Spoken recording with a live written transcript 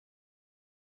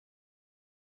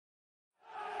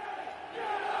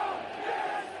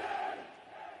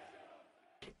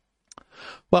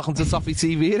Welcome to Toffee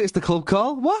TV. It's the club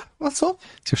call. What? What's up?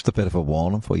 Just a bit of a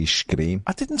warning for you scream.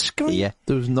 I didn't scream. Yeah.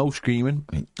 There was no screaming.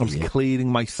 I was clearing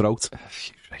my throat.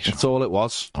 That's all it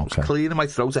was. I was clearing my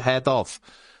throat ahead of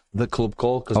the club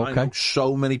call, because I know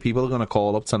so many people are going to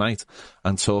call up tonight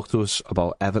and talk to us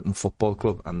about Everton Football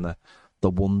Club and the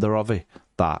wonder of it,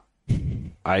 that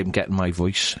I'm getting my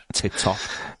voice tip-top.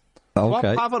 What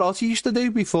Pavarotti used to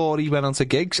do before he went on to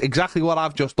gigs. Exactly what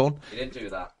I've just done. He didn't do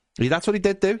that. That's what he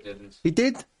did do. He didn't. He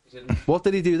did. He didn't. What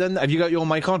did he do then? Have you got your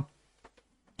mic on?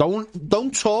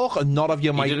 Don't talk and not have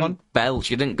your mic on.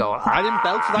 Belch. You didn't go. I didn't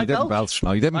belch. He didn't belch.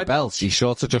 No, he didn't belch. He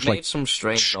sort of just made some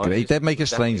strange noise. He did make a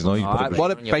strange noise.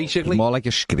 Basically more like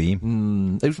a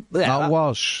scream.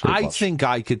 I think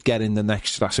I could get in the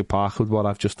next Jurassic Park with what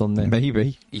I've just done there.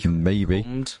 Maybe.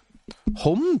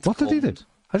 Hummed? What did he do?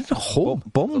 I didn't hum.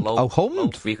 Bummed.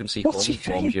 Hummed. Frequency. What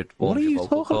are you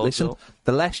talking about? Listen,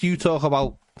 the less you talk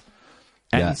about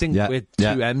anything with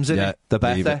two M's in it, the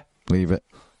better. Leave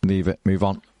it. Move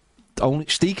on. Only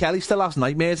Steve Kelly still has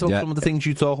nightmares about some of the things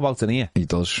you talk about in here. He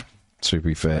does, to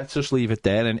be fair. Let's just leave it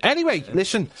there. And anyway,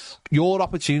 listen, your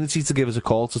opportunity to give us a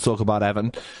call to talk about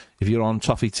Everton. If you're on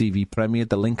Toffee TV Premier,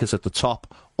 the link is at the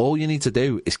top. All you need to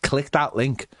do is click that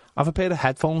link. Have a pair of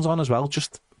headphones on as well.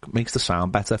 Just makes the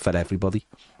sound better for everybody.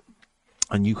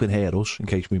 And you can hear us in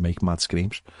case we make mad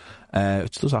screams.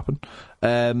 Which does happen.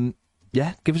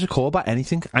 Give us a call about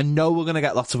anything. I know we're going to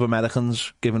get lots of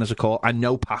Americans giving us a call. I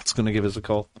know Pat's going to give us a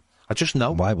call. I just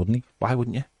know. Why wouldn't he? Why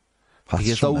wouldn't you? Pat's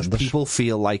because tremendous. Those people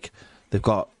feel like they've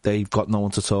got no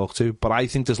one to talk to. But I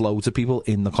think there's loads of people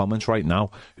in the comments right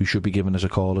now who should be giving us a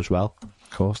call as well. Of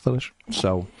course there is.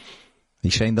 So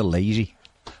he's saying they're lazy.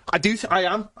 I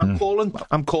am. I'm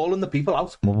calling the people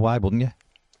out. Well, why wouldn't you?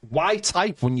 Why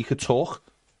type when you could talk?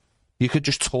 You could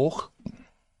just talk.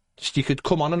 You could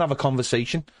come on and have a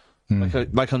conversation.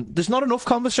 There's not enough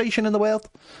conversation in the world,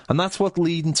 and that's what's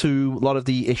leading to a lot of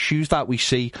the issues that we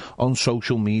see on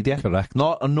social media. Correct.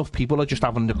 Not enough people are just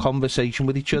having a conversation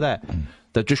with each other.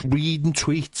 They're just reading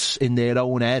tweets in their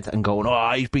own head and going,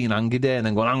 "Oh, he's being angry there," and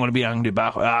then going, "I'm going to be angry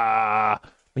back."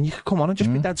 And you could come on and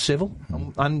just be dead civil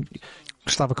and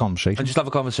just have a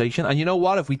conversation. And you know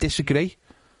what? If we disagree,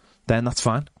 then that's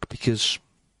fine because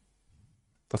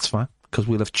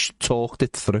we'll have talked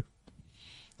it through.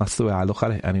 That's the way I look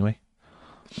at it, anyway.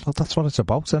 Well, that's what it's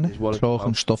about, isn't it?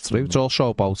 Talking stuff through. It's also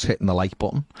about hitting the like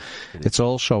button. It's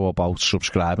also about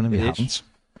subscribing if you haven't.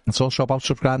 It's also about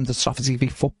subscribing to Toffee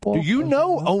TV Football. Do you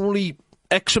know only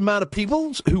X amount of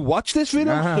people who watch this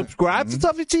video subscribe to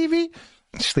Toffee TV?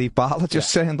 Steve Bartlett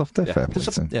just turned up there.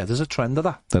 There's a trend of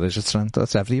that. There is a trend.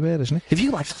 That's everywhere, isn't it? If you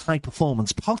like a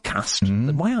high-performance podcast,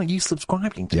 then why aren't you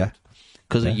subscribing to it?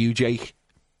 Because of you, Jake.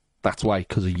 That's why,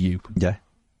 because of you. Yeah.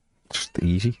 Just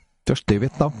easy. Just do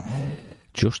it, though.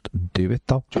 Just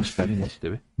very easy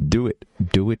to do it.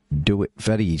 Do it.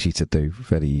 Very easy to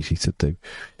do.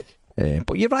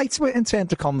 But you're right, in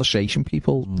terms of conversation,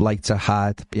 people like to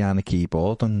hide behind a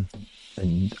keyboard and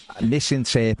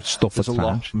misinterpret stuff at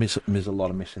times. There's a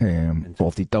lot of misinterpretation. But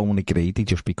if they don't agree, they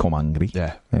just become angry.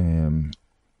 Yeah.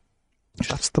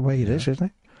 That's the way it is, isn't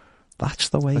it? That's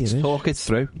the way it is. Talk it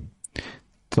through.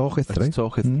 Talk it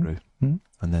through. And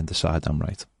then decide I'm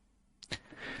right.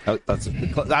 That's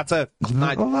a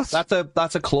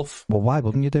Clough. Well, why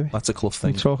wouldn't you do it? That's a Clough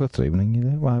thing. Talk it through, and you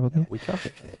do. Why wouldn't you? We talk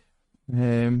it.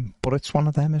 But it's one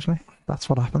of them, isn't it? That's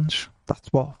what happens. That's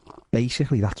what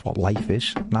life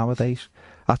is nowadays.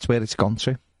 That's where it's gone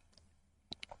to.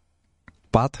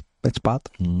 Bad. It's bad.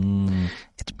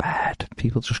 It's bad.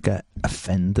 People just get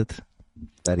offended.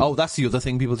 That's the other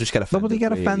thing. People just get offended. Nobody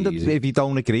get offended if you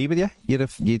don't agree with you. You're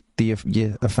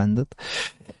offended.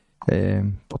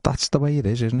 But that's the way it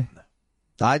is, isn't it?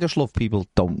 I just love people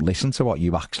don't listen to what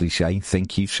you actually say,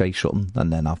 think you say something,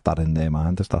 and then have that in their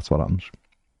mind. That's what happens.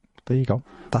 There you go.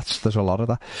 There's a lot of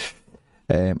that.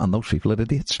 And those people are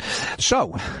idiots.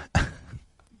 So,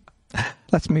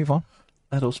 let's move on.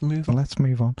 Let's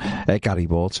move on. Gary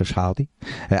Ward says howdy.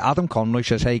 Adam Conroy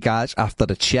says, hey guys, after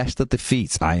the Chester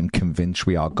defeat, I am convinced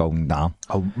we are going down.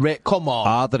 Oh, Rick, come on.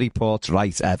 Are the reports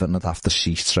right? Everton would have to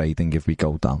cease trading if we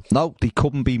go down. No, they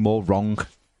couldn't be more wrong.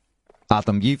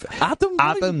 Adam,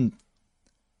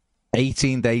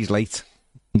 18 days late.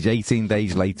 He's 18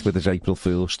 days late with his April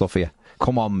Fool's stuff here.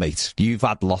 Come on, mate. You've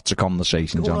had lots of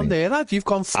conversations, Johnny. Come on there, lad. You've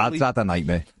gone fully... Ad's had a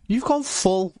nightmare. You've gone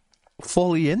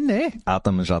fully in there.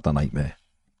 Adam has had a nightmare.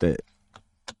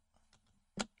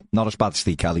 Not as bad as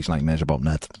Steve Kelly's nightmares about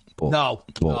Ned. But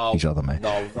he's had a mate.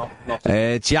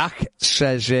 No. Jack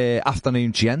says,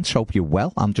 afternoon, gents. Hope you're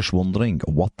well. I'm just wondering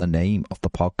what the name of the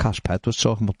podcast Ped was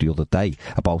talking about the other day,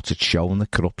 about it showing the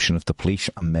corruption of the police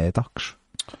and Murdochs.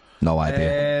 No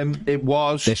idea. It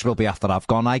was. This will be after I've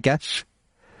gone, I guess.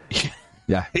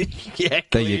 Yeah. Yeah,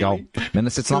 There you go.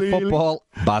 Minutes it's not football,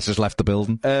 Baz has left the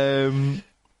building.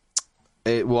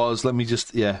 It was. Let me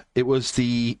just. Yeah, it was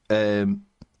the.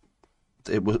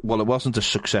 It was. Well, it wasn't a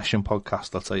Succession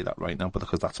podcast. I'll tell you that right now,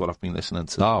 because that's what I've been listening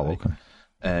to. Oh,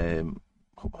 okay.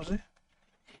 What was it?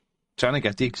 Trying to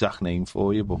get the exact name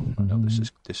for you, but no,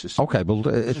 this is Okay. Well,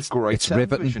 it's great. It's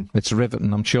riveting. It's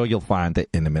riveting. I'm sure you'll find it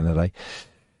in a minute,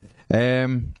 eh?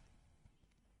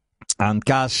 And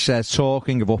Gaz says,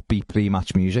 talking of upbeat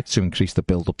pre-match music to increase the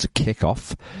build-up to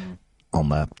kick-off,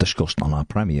 discussed on our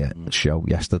premiere show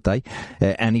yesterday.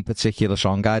 Any particular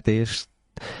song ideas?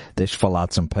 This for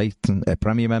lads and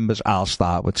Premier members. I'll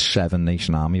start with Seven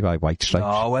Nation Army by White Stripes.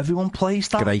 Oh, everyone plays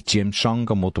that. Great gym song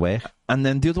and would work. And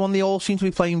then the other one they all seem to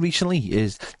be playing recently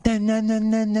is... All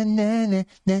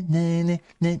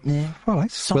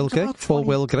right, Will Grigg, full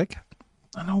Will Grigg.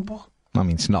 I know, but... I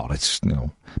mean, it's not. It's,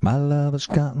 my lover's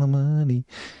got the money.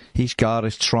 He's got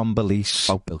his trombolese.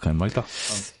 Oh, Bill Kenwright, like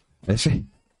that. Is he?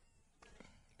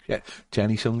 Yeah,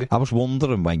 Jenny sung it. I was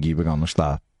wondering when you were going to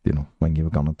start, when you were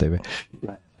going to do it.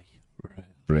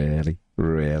 Really.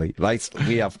 Right,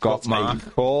 we have got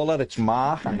Mark. Caller, it's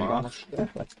Mark.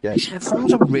 Let's get His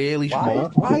headphones are really small.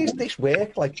 Why is this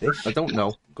work like this? I don't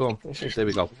know. Go on. There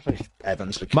we go.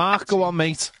 Evans. Mark, go on,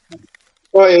 mate.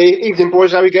 Hi, evening,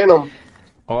 boys. How are we getting on?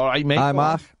 All right, mate. Hi,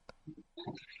 Mark.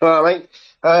 All right,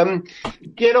 mate.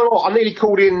 You know what? I nearly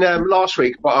called in last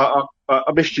week, but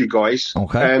I missed you guys.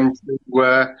 Okay. And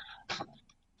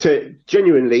to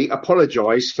genuinely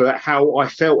apologise for how I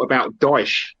felt about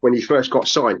Dyche when he first got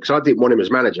signed, because I didn't want him as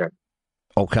manager.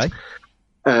 Okay.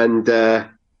 And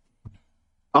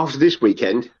after this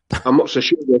weekend, I'm not so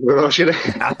sure whether I should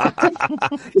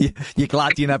have. You're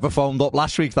glad you never phoned up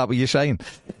last week, is that what you're saying?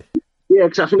 Yeah,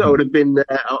 because I think I would have been.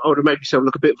 I would have made myself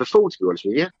look a bit of a fool, to be honest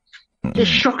with you. Just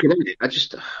shocking, isn't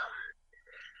it?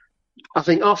 I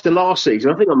think after last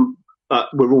season,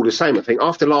 we're all the same. I think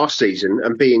after last season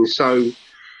and being so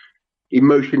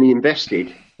emotionally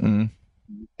invested in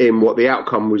what the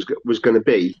outcome was going to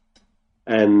be,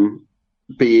 and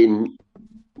being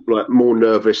like more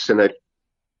nervous than a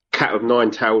cat of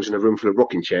nine tails in a room full of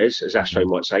rocking chairs, as Astro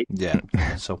might say. Yeah.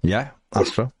 So yeah,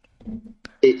 that's true.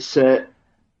 It's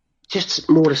just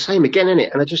more the same again, isn't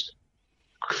it? And I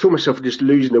feel myself just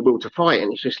losing the will to fight,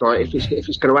 and it's just like if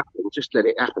it's going to happen, just let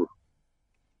it happen.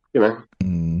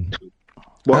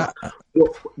 What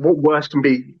worse can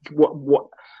be? What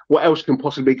else can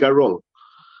possibly go wrong?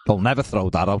 They'll never throw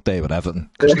that out there with Everton,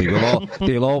 because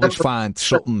they'll always find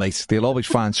something, mate. They'll always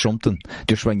find something.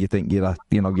 Just when you think you're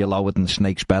lower than the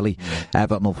snake's belly,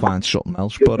 Everton will find something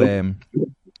else. But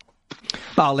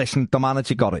now listen, the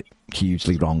manager got it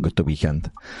hugely wrong at the weekend.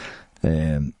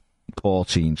 Poor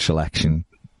team selection,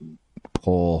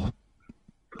 poor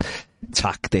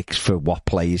tactics for what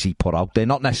players he put out there.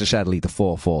 Not necessarily the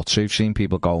 4-4-2. Seen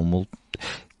people going, well,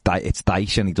 it's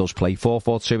Dyche and he does play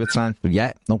 4-4-2 at times. But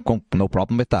yeah, no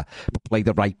problem with that. But play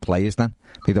the right players then.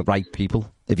 Play the right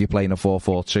people. If you're playing a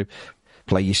 4-4-2,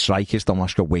 play your strikers. Don't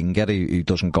ask a winger who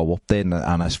doesn't go up there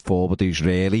and a forward who's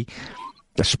really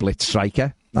a split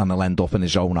striker, and he'll end up in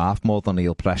his own half more than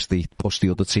he'll push the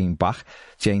other team back.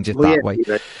 Change it that way.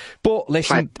 But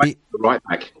listen, right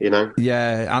back,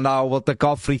 Yeah, and the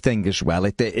Godfrey thing as well.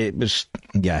 It was,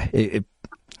 yeah.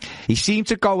 He seemed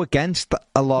to go against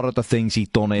a lot of the things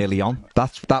he'd done early on.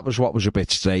 That was what was a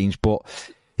bit strange. But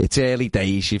it's early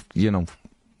days.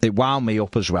 It wound me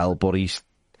up as well. But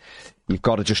you've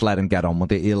got to just let him get on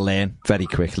with it. He'll learn very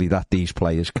quickly that these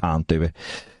players can't do it.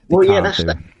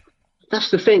 That's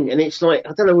the thing, and it's like,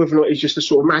 I don't know whether or not he's just the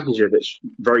sort of manager that's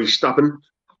very stubborn.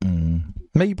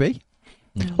 Maybe.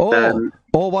 Or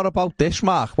what about this,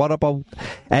 Mark? What about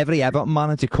every Everton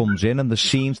manager comes in and there's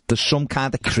some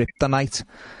kind of kryptonite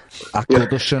at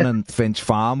Goodison and Finch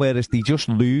Farm, whereas they just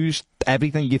lose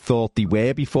everything you thought they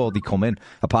were before they come in,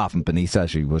 apart from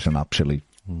Benitez, who was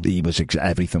he was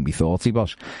everything we thought he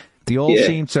was. They all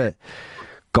seem to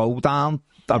go down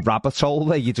a rabbit hole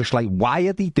where you're just like, why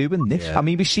are they doing this? I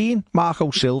mean, we've seen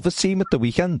Marco Silva's team at the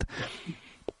weekend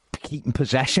keeping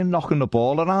possession, knocking the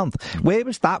ball around. Where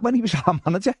was that when he was our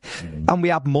manager? And we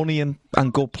had money and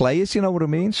good players, you know what I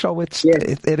mean? So it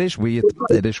is weird.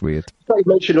 It is weird. You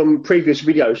mentioned on previous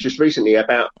videos just recently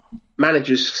about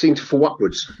managers seem to fall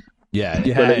upwards. Yeah,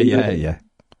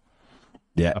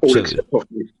 absolutely.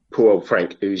 Poor old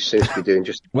Frank, who seems to be doing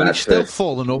just... Well, he's still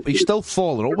falling up. He's still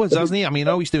falling upwards, hasn't he? I mean,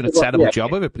 I know he's doing a terrible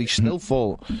job of it, but he's still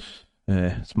falling.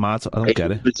 It's mad. I don't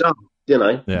get it. Bizarre,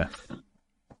 Yeah.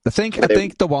 I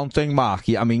think the one thing, Mark,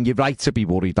 I mean, you're right to be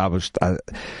worried. I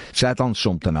said on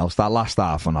something else, that last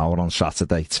half an hour on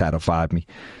Saturday terrified me,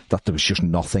 that there was just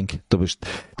nothing. There was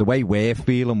the way we're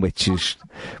feeling, which is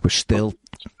we're still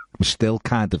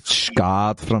kind of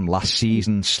scarred from last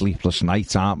season's sleepless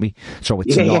nights, aren't we? So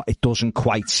it doesn't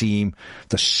quite seem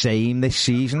the same this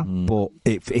season, but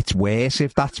it's worse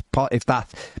if that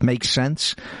makes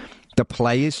sense. The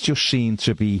players just seem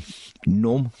to be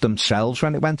numb themselves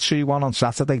when it went 2-1 on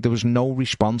Saturday. There was no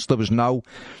response. There was no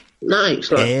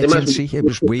urgency. It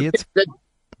was weird.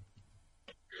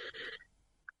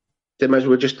 They might as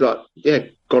well just gone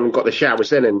and got the showers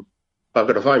then and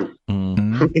buggered off home.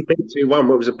 2-1,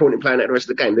 what was the point in playing out the rest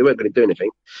of the game? They weren't going to do anything.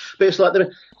 But it's like,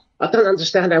 I don't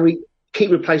understand how we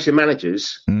keep replacing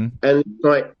managers and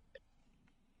like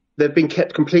they've been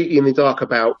kept completely in the dark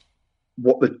about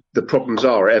what the problems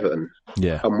are at Everton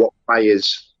and what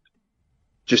players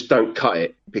just don't cut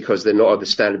it because they're not at the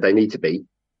standard they need to be.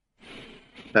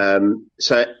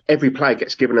 So every player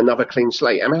gets given another clean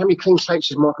slate. I mean, how many clean slates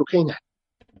has Michael Keane had?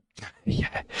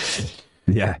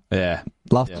 Yeah.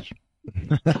 Lots. Yeah.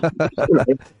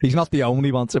 He's not the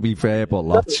only one, to be fair, but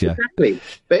lots, exactly.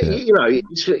 But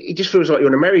it just feels like you're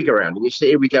on a merry-go-round and you say,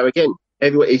 here we go again.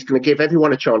 He's going to give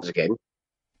everyone a chance again.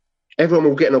 Everyone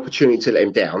will get an opportunity to let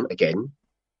him down again.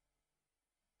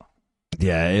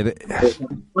 Yeah.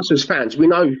 Us as fans, we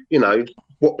know,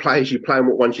 what players you play and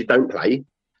what ones you don't play.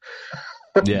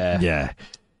 Yeah.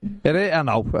 I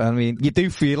know. I mean, you do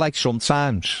feel like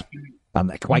sometimes,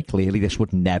 and quite clearly this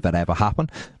would never ever happen,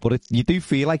 but you do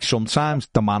feel like sometimes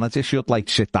the manager should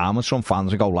sit down with some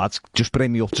fans and go, lads, just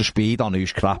bring me up to speed on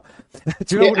who's crap.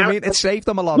 Do you know what I mean? It saved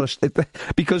them a lot of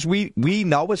because we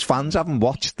know as fans, having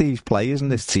watched these players in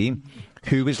this team,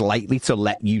 who is likely to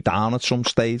let you down at some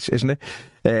stage, isn't it?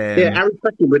 How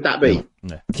effective would that be?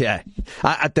 Yeah.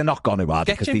 They're not going to add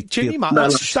because Jimmy Martin.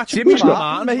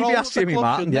 Maybe ask Jimmy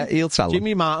Martin. Yeah, he'll tell him.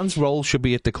 Jimmy Martin's role should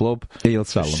be at the club. He'll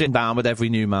tell him. Sitting down with every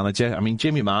new manager. I mean,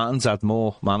 Jimmy Martin's had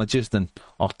more managers than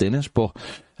hot dinners, but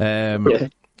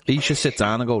he should sit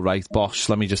down and go, right, boss,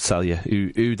 let me just tell you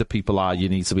who the people are you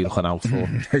need to be looking out for.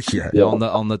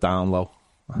 On the down low.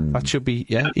 That should be,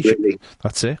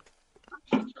 that's it.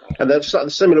 And that's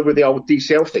similar with the old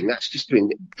DCL thing. That's just been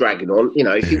dragging on.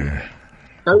 If you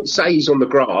don't say he's on the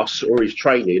grass or he's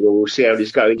training or we'll see how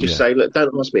he's going, just say, look,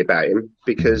 don't ask me about him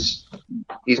because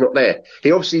he's not there.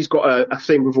 He obviously has got a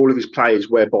thing with all of his players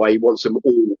whereby he wants them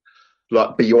all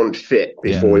beyond fit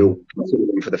before he'll consider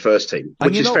them for the first team,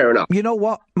 which is fair enough. You know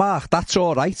what, Mark? That's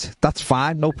all right. That's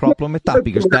fine. No problem with that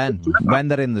because then when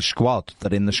they're in the squad,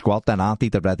 then aren't they?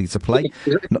 They're ready to play.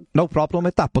 No problem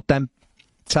with that. But then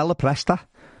tell the press that.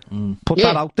 Put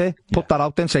that out there. Put that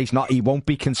out there and say he won't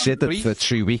be considered for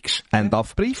 2 weeks. End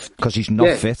of brief because he's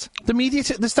not fit. The media,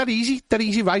 it's that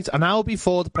easy, right? An hour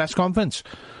before the press conference,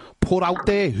 put out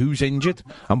there who's injured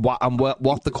and what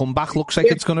the comeback looks like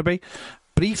it's going to be.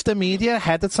 Brief the media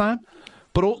ahead of time.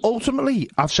 But ultimately,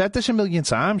 I've said this a million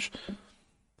times.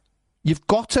 You've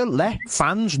got to let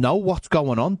fans know what's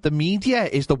going on. The media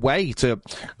is the way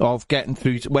of getting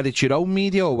through, whether it's your own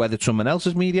media or whether it's someone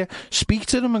else's media. Speak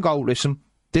to them and go, listen,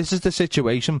 this is the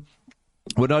situation.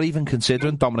 We're not even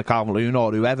considering Dominic Calvert-Lewin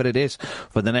or whoever it is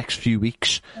for the next few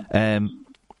weeks. And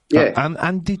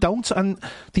they don't, and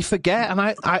they forget. And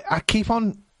I keep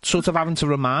on sort of having to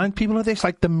remind people of this.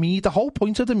 The whole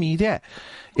point of the media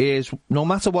is, no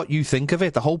matter what you think of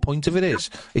it, the whole point of it is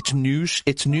it's news.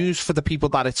 It's news for the people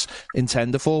that it's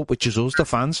intended for, which is us, the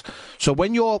fans. So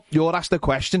when you're asked a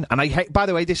question, and I hate, by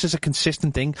the way, this is a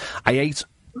consistent thing. I hate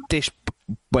this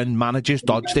when managers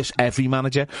dodge this. Every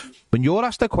manager, when you're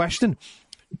asked a question,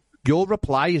 your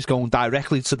reply is going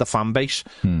directly to the fan base,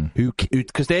 who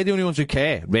because they're the only ones who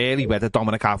care, really, whether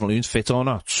Dominic Calvert-Lewin's fit or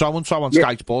not. So-and-so on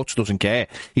Sky Sports doesn't care.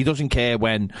 He doesn't care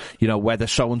when, whether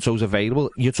so-and-so's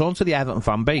available. You turn to the Everton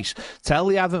fan base. Tell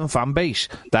the Everton fan base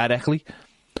directly.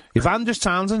 If Andrews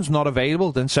Townsend's not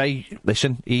available, then say,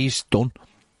 listen, he's done.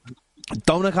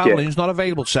 Dominic Calvert-Lewin's not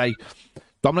available, say,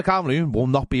 Dominic Calvert-Lewin will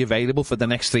not be available for the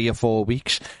next 3 or 4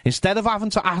 weeks. Instead of having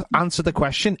to answer the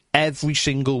question every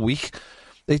single week,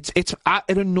 it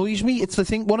annoys me. It's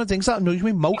one of the things that annoys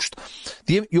me most.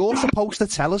 You're supposed to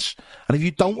tell us, and if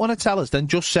you don't want to tell us, then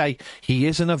just say he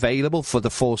isn't available for the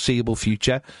foreseeable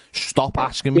future. Stop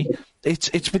asking me.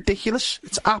 It's ridiculous.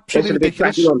 It's absolutely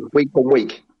ridiculous. Week on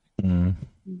week.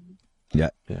 Yeah.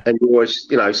 And you're always,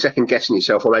 second guessing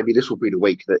yourself, or maybe this will be the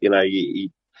week that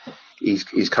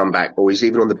he's come back, or he's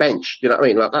even on the bench. You know what I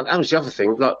mean? That was the other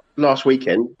thing. Last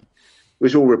weekend, it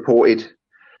was all reported.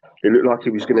 It looked like he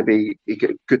was going to be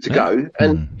good to go,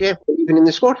 and even in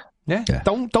the squad. Yeah. Yeah.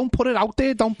 Don't put it out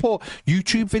there. Don't put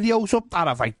YouTube videos up that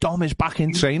have like Dom is back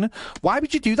in training. Why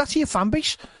would you do that to your fan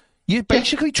base? You're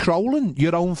basically trolling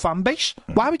your own fan base.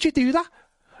 Why would you do that?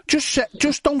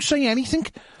 Just don't say anything.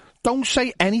 Don't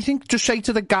say anything. Just say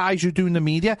to the guys who are doing the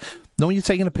media, no, you're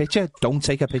taking a picture. Don't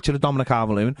take a picture of Dominic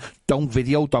Calvert-Lewin. Don't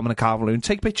video Dominic Calvert-Lewin.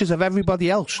 Take pictures of everybody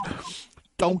else.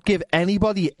 Don't give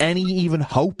anybody any even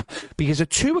hope. Because at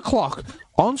 2:00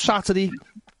 on Saturday,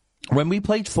 when we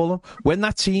played Fulham, when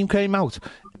that team came out,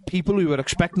 people who were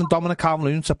expecting Dominic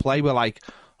Calvert-Lewin to play were like,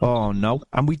 oh no,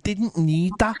 and we didn't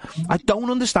need that. I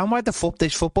don't understand why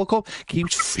this football club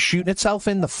keeps shooting itself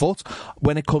in the foot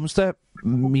when it comes to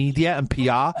media and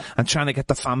PR and trying to get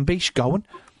the fan base going.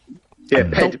 Yeah,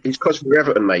 Ped, it's because we're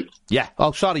Everton, mate. Yeah.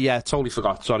 Oh, sorry. Yeah, totally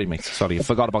forgot. Sorry, mate. Sorry, I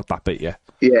forgot about that bit. Yeah.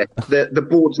 Yeah, the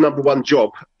board's number one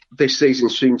job this season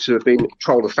seems to have been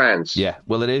troll the fans. Yeah.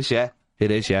 Well, it is. Yeah.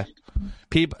 It is. Yeah.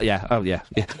 People. Yeah. Oh, yeah.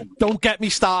 Yeah. Don't get me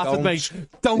started, mate.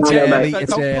 Don't get me.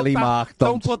 It's early, Mark.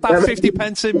 Don't put that 50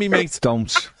 pence in me, mate.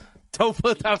 Don't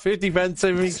put that 50 pence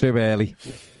in me. too early.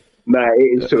 No,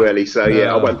 it is too early. So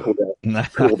yeah, I won't pull that and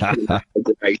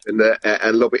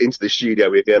lob it into the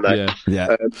studio with you. No.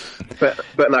 Yeah. But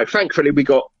no, thankfully we've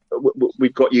got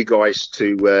you guys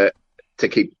to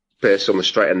keep us on the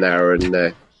straight and narrow,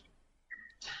 and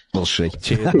we'll see.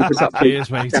 Cheers,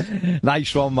 mate.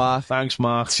 Nice one, Mark. Thanks,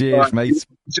 Mark. Cheers, right, mate.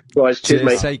 Guys, cheers,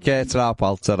 mate. Take care. Ta-ra,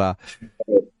 pal. Ta-ra.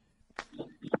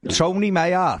 Tony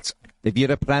Mayart, if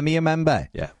you're a Premier member,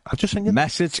 I've just seen you.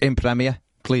 Message in Premier,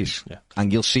 please,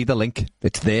 and you'll see the link.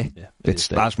 It's there. Yeah, it's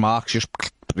there. as Mark's just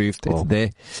proved. It's there.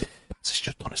 It's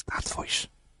just on his dad voice.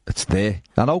 It's there.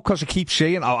 I know, because I keep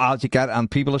saying, how'd you get it?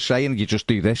 And people are saying, you just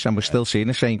do this, and we're still seeing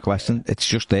the same question. It's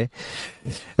just there.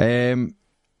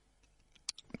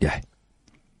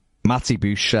 Matty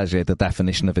Bush says here, the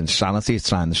definition of insanity is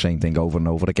trying the same thing over and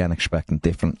over again, expecting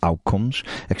different outcomes.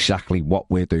 Exactly what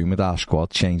we're doing with our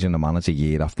squad, changing the manager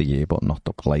year after year, but not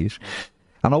the players.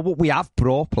 I know, but we have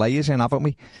brought players in, haven't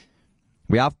we?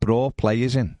 We have brought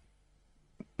players in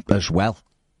as well.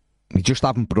 We just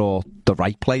haven't brought the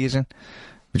right players in.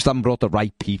 We just haven't brought the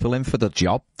right people in for the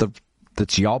job. The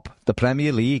job, the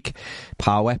Premier League,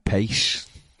 power, pace,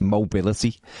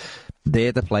 mobility.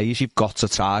 They're the players you've got to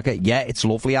target. Yeah, it's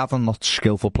lovely having not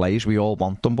skillful players. We all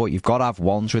want them, but you've got to have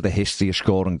ones with a history of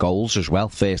scoring goals as well,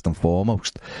 first and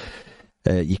foremost.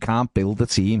 You can't build a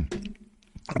team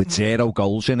with 0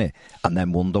 goals in it and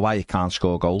then wonder why you can't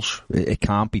score goals. It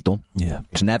can't be done. Yeah.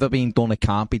 It's never been done. It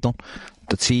can't be done.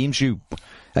 The teams who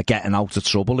are getting out of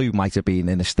trouble, who might have been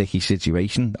in a sticky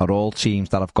situation, are all teams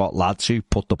that have got lads who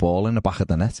put the ball in the back of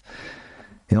the net.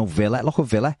 You know, Villa, look at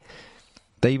Villa.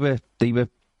 They were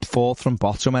 4th from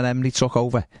bottom when Emery took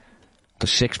over. They're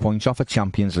 6 points off a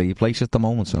Champions League place at the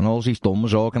moment, and all he's done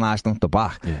was organised them at the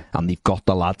back, and they've got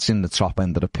the lads in the top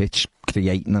end of the pitch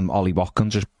creating them. Ollie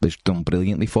Watkins has done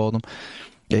brilliantly for them.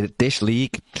 This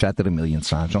league, said it a million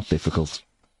times, not difficult,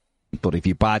 but if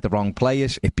you buy the wrong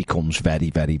players, it becomes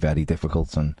very, very, very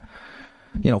difficult. And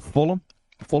you know, Fulham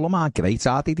aren't great,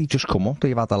 are they? They just come up.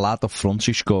 They've had a lad up front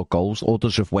who scored goals.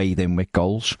 Others have weighed in with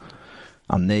goals,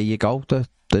 and there you go. They're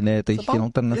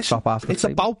the top half. It's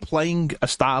about playing a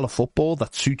style of football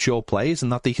that suits your players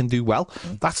and that they can do well.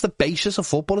 That's the basis of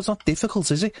football. It's not difficult,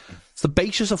 is it? It's the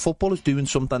basis of football is doing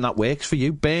something that works for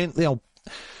you.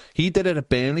 He did it at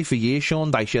Burnley for years, Sean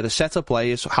Dyche. He had a set of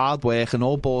players, hard work, and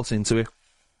all bought into it.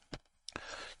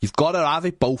 You've got to have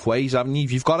it both ways, haven't you?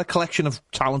 If you've got a collection of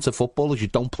talented footballers, you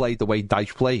don't play the way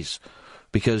Dyche plays,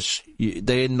 because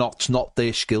they're not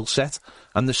their skill set.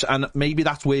 And maybe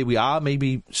that's where we are.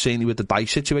 Maybe certainly with the Dyche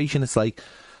situation, it's like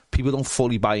people don't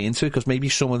fully buy into it, because maybe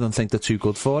some of them think they're too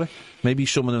good for it. Maybe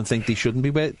some of them think they shouldn't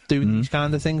be doing these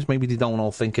kind of things. Maybe they don't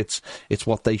all think it's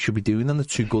what they should be doing and they're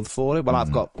too good for it. Well,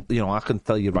 I can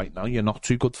tell you right now, you're not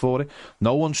too good for it.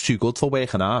 No one's too good for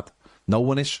working hard. No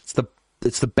one is.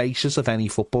 It's the basis of any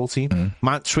football team.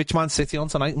 Switch Man City on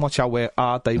tonight and watch how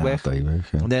hard they work.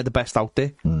 And they're the best out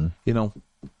there. You know.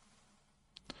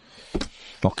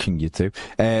 What can you do?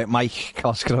 Mike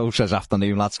Cosgrove says,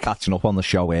 afternoon lads, catching up on the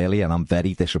show early, and I'm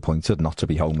very disappointed not to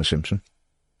be Homer Simpson.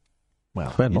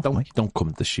 Well, you don't come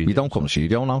to the studio. You don't come to the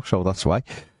studio now, so that's why.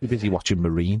 You're busy watching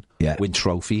Marine win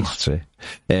trophies. That's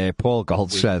it. Paul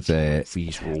Gold says,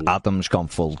 Adam's gone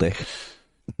full dick.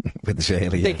 With his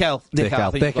earlier. Dick L. You've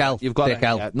got Dick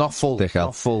L. Not full. Dick L.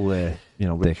 Not full,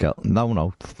 Dick L.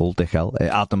 No, full Dick L.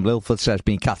 Adam Lilford says,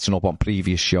 been catching up on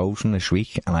previous shows from this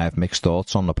week, and I have mixed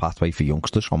thoughts on the pathway for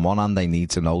youngsters. On one hand, they need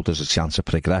to know there's a chance of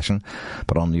progression,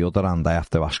 but on the other hand, I have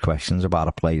to ask questions about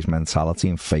a player's mentality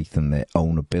and faith in their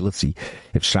own ability.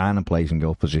 If signing players in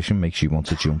your position makes you want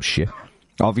to jump ship,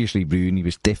 Obviously, Rooney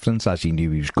was different as he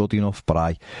knew he was good enough, but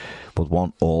I would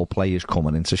want all players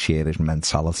coming in to share his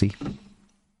mentality.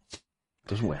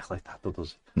 Doesn't work like that, though,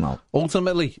 does it? No.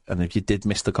 Ultimately, and if you did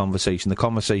miss the conversation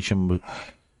was,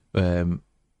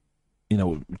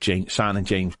 signing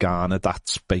James Garner,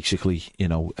 that's basically,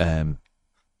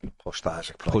 Pushed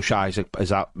Isaac Price. push Isaac, as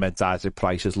that meant Isaac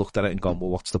Price has looked at it and gone, well,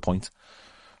 what's the point?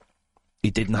 He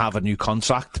didn't have a new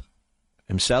contract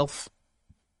himself,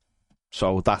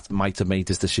 so that might have made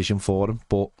his decision for him.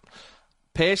 But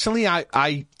personally,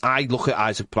 I look at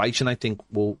Isaac Price and I think,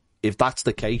 well, if that's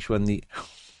the case,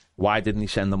 why didn't he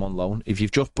send them on loan? If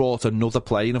you've just brought another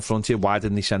player in front of you, why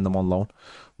didn't he send them on loan?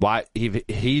 Why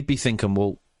he'd be thinking,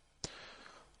 well,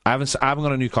 I haven't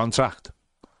got a new contract.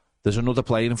 There's another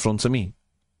player in front of me,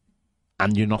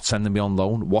 and you're not sending me on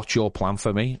loan. What's your plan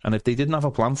for me? And if they didn't have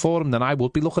a plan for him, then I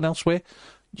would be looking elsewhere.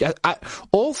 Yeah,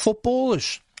 all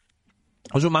footballers,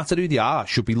 doesn't matter who they are,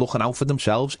 should be looking out for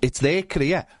themselves. It's their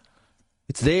career.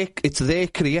 It's their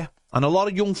career. And a lot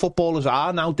of young footballers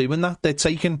are now doing that. They're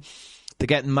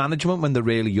getting management when they're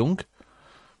really young.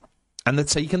 And they're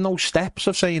taking those steps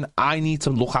of saying, I need to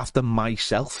look after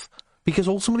myself. Because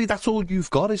ultimately that's all you've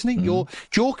got, isn't it?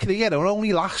 Your career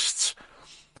only lasts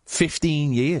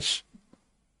 15 years.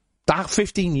 That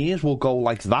 15 years will go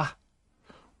like that.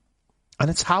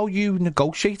 And it's how you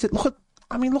negotiate it. Look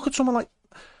at someone like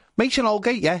Mason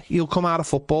Holgate, yeah, he'll come out of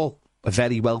football a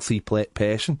very wealthy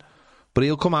person. But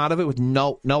he'll come out of it with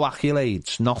no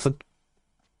accolades, nothing.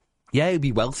 Yeah, he'll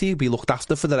be wealthy, he'll be looked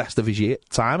after for the rest of his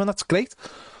time, and that's great.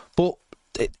 But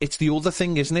it's the other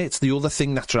thing, isn't it? It's the other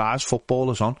thing that drives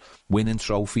footballers on. Winning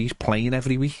trophies, playing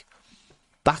every week.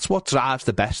 That's what drives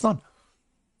the best on.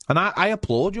 And I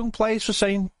applaud young players for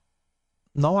saying,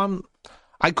 no,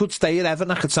 I could stay at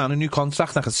Everton, I could sign a new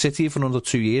contract, I could sit here for another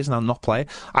 2 years and I'm not playing.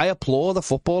 I applaud a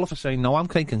footballer for saying, no, I'm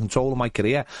taking control of my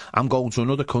career. I'm going to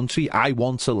another country. I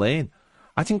want to learn.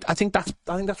 I think that's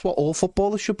what all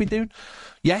footballers should be doing.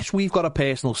 Yes, we've got a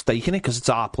personal stake in it because it's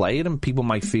our player, and people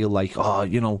might feel like,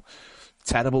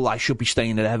 terrible, I should be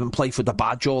staying at Everton, play for the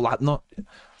badge, all that. Not.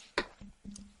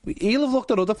 He'll have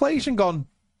looked at other players and gone,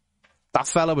 that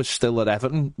fella was still at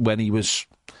Everton when he was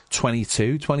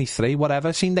 22, 23,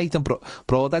 whatever. Seen Nathan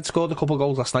Broadhead scored a couple of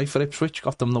goals last night for Ipswich,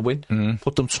 got them the win,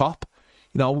 put them top.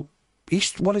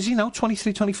 What is he now,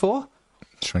 23, 24?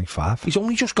 25. He's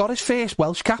only just got his first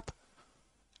Welsh cap.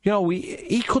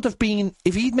 He could have been,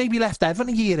 if he'd maybe left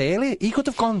Everton a year earlier, he could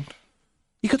have gone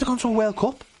to a World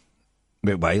Cup.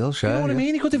 With Wales, yeah. You know what I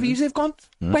mean? He could have easily have gone.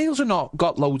 Wales have not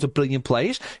got loads of brilliant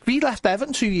players. If he'd left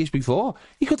Everton 2 years before,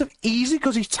 he could have easily,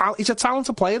 because he's a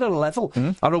talented player at a level,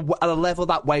 at a level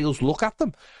that Wales look at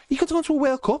them. He could have gone to a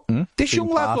World Cup. This young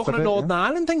lad looking at Northern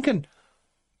Ireland thinking,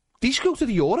 these go to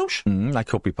the Euros. I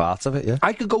could be part of it, yeah.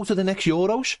 I could go to the next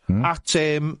Euros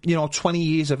at 20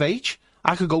 years of age.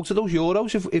 I could go to those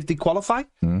Euros if they qualify.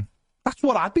 That's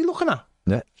what I'd be looking at.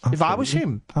 Yeah, if I was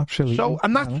him. Absolutely. So,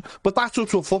 but that's up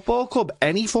to a football club.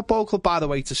 Any football club, by the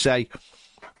way, to say,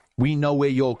 we know where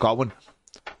you're going.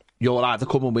 You're either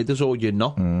coming with us or you're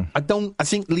not. I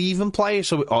think leaving players,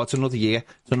 so, it's another year,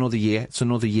 it's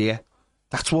another year.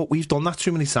 That's what we've done that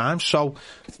too many times. So,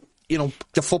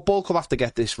 the football club have to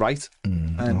get this right.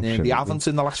 And they haven't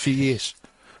in the last few years.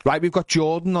 Right, we've got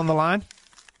Jordan on the line.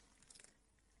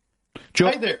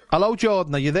 Hi there. Hello,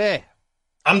 Jordan. Are you there?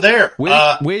 I'm there.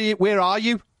 Where are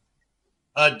you?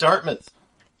 Dartmouth.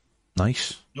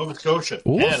 Nice. Nova Scotia.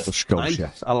 Nova Scotia.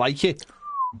 Nice. I like it.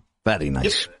 Very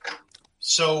nice. Yep.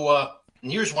 So,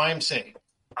 here's why I'm saying.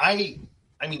 I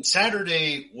mean,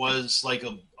 Saturday was like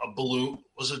a balloon.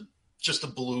 Just a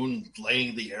balloon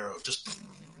laying the arrow. Just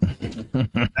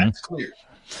that's clear.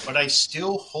 But I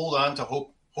still hold on to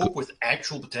hope with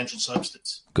actual potential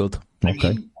substance. Good.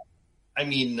 Okay. I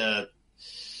mean,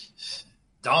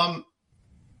 Dom,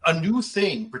 a new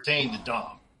thing pertaining to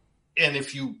Dom, and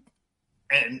if you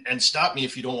and stop me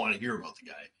if you don't want to hear about the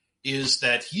guy, is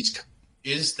that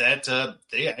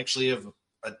they actually have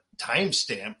a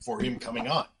timestamp for him coming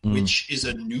on, which is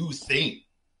a new thing.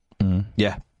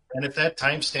 Yeah. And if that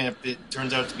timestamp it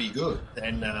turns out to be good,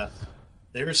 then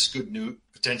there's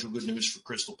potential good news for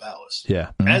Crystal Palace.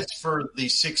 Yeah. As for the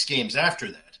 6 games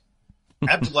after that,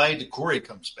 Abdoulaye Doucouré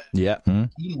comes back. Yeah.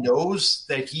 He knows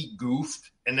that he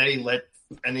goofed and that he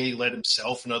let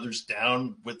himself and others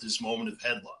down with his moment of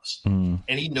head loss. And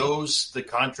he knows the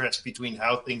contrast between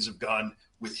how things have gone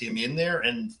with him in there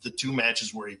and the 2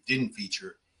 matches where he didn't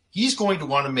feature. He's going to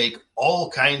want to make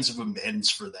all kinds of amends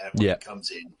for that when he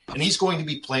comes in. And he's going to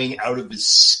be playing out of his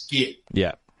skin.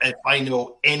 Yeah. If I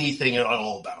know anything at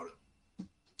all about him.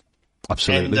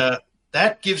 Absolutely. And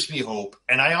that gives me hope.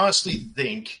 And I honestly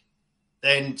think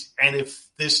and if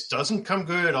this doesn't come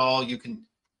good at all, you can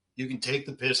take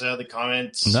the piss out of the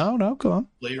comments. No, go on.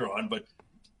 Later on, but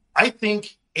I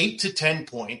think 8 to 10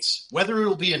 points. Whether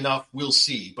it'll be enough, we'll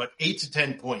see. But 8 to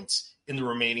 10 points in the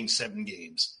remaining 7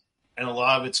 games, and a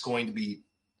lot of it's going to be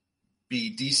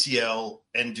DCL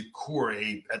and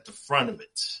Doucouré at the front of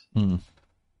it. Mm.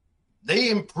 They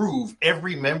improve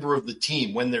every member of the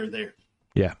team when they're there.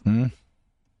 Yeah. Mm.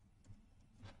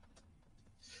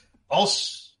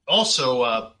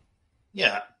 Also,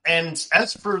 yeah. And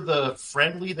as for the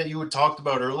friendly that you had talked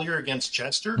about earlier against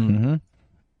Chester, Mm-hmm.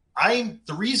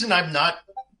 the reason I'm not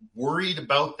worried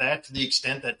about that to the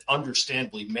extent that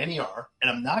understandably many are,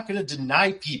 and I'm not going to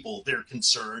deny people their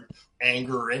concern,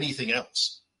 anger, or anything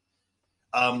else,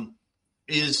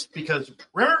 is because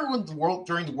remember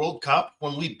during the World Cup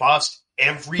when we bossed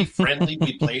every friendly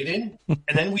we played in,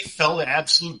 and then we fell to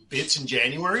absolute bits in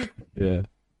January? Yeah.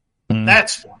 Mm.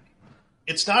 That's why.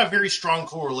 It's not a very strong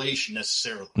correlation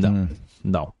necessarily.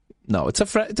 No. It's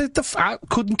I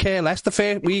couldn't care less.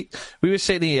 We were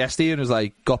sitting here yesterday and it was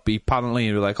like, got beat apparently,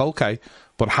 and we were like, okay,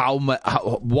 but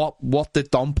what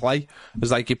did Dom play? It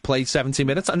was like, he played 70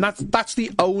 minutes, and that's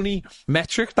the only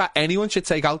metric that anyone should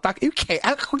take out. That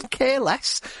I couldn't care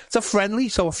less. It's a friendly,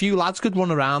 so a few lads could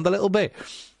run around a little bit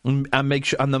and make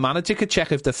sure, and the manager could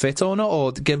check if they're fit or not,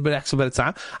 or give them an extra bit of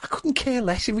time. I couldn't care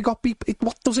less if we got beat.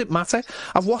 What does it matter?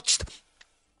 I've watched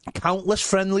countless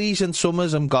friendlies in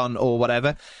summers and gone or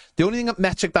whatever. The only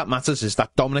metric that matters is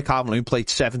that Dominic Calvert-Lewin played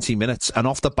 70 minutes, and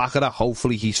off the back of that,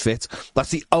 hopefully he's fit.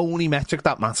 That's the only metric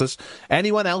that matters.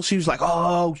 Anyone else who's like,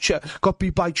 got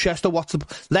beat by Chester,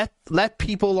 let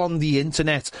people on the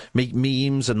internet make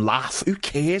memes and laugh. Who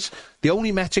cares? The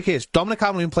only metric is Dominic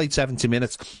Calvert-Lewin played 70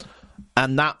 minutes.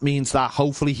 And that means that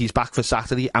hopefully he's back for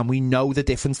Saturday, and we know the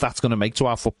difference that's going to make to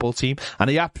our football team.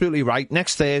 And you're absolutely right.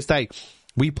 Next Thursday,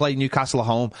 we play Newcastle at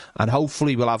home, and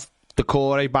hopefully we'll have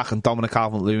Doucouré back and Dominic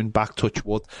Calvert-Lewin back, touch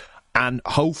wood. And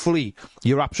hopefully,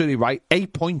 you're absolutely right,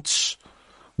 8 points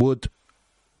would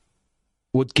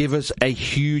give us a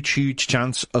huge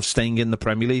chance of staying in the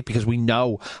Premier League, because we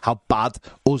know how bad,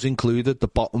 us included, the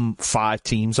bottom 5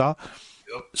 teams are.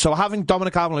 Yep. So having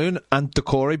Dominic Calvert-Lewin and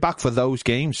Doucouré back for those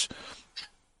games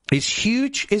is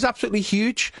huge, is absolutely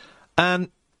huge. And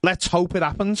let's hope it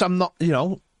happens. I'm not,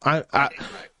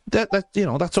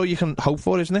 that's all you can hope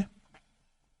for, isn't it?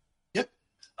 Yep.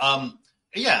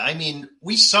 Yeah, I mean,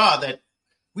 we saw that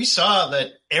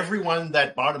everyone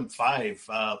that bottom 5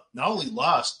 not only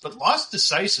lost, but lost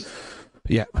decisively.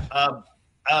 Yeah.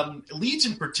 Leeds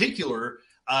in particular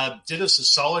did us a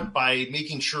solid by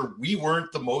making sure we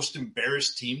weren't the most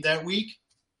embarrassed team that week.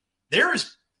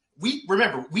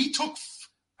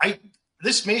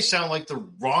 This may sound like the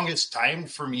wrongest time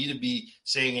for me to be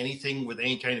saying anything with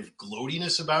any kind of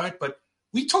gloatiness about it, but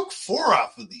we took 4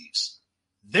 off of these.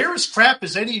 They're as crap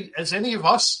as any of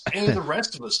us, any of the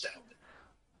rest of us down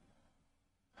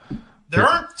there. There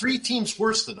aren't 3 teams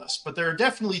worse than us, but there are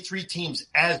definitely 3 teams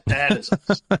as bad as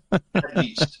us, at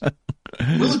least.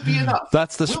 Will it be enough?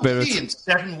 That's the spirit. We'll see in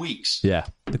 7 weeks. Yeah,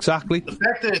 exactly. The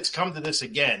fact that it's come to this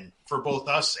again for both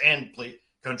us and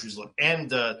countries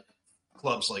and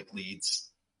clubs like Leeds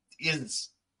is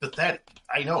pathetic.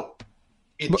 I know.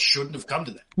 It shouldn't have come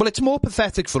to that. Well, it's more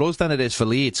pathetic for us than it is for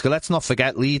Leeds. Because let's not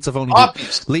forget, Leeds have only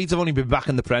been back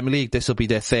in the Premier League. This will be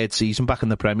their 3rd season back in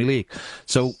the Premier League.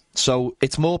 So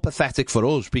it's more pathetic for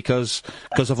us because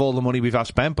of all the money we've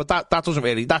spent. But that doesn't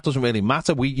really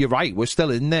matter. You're right. We're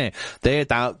still in there. They're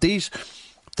down. The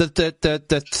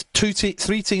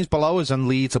 3 teams below us and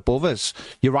Leeds above us.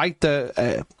 You're right.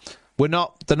 They're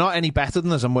not any better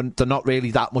than us, and they're not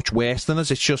really that much worse than us.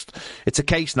 It's a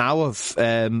case now of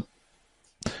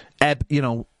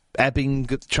Ebbing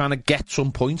trying to get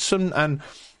some points, and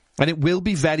it will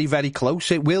be very, very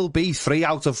close. It will be 3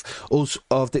 out of us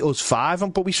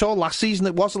 5. But we saw last season,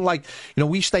 it wasn't like,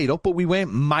 we stayed up, but we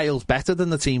weren't miles better than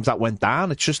the teams that went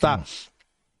down. It's just that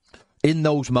in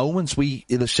those moments,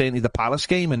 certainly the Palace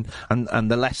game and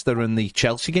the Leicester and the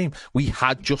Chelsea game, we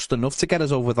had just enough to get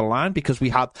us over the line because we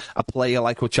had a player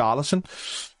like Richarlison.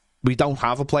 We don't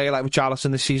have a player like Richarlison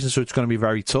this season, so it's going to be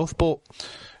very tough. But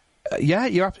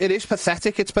it is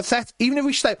pathetic. It's pathetic. Even if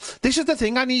we stay, this is the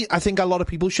thing I think a lot of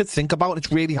people should think about.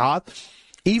 It's really hard.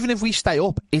 Even if we stay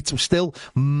up, it's still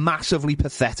massively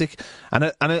pathetic,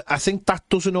 and I think that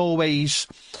doesn't always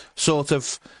sort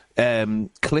of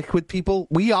click with people.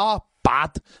 We are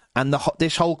bad, and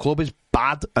this whole club is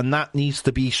bad, and that needs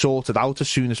to be sorted out as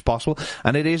soon as possible.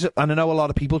 And it is, and I know a lot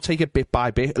of people take it bit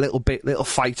by bit, little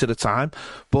fight at a time,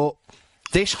 but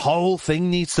This whole thing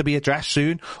needs to be addressed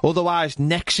soon. Otherwise,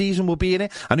 next season we'll be in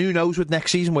it. And who knows with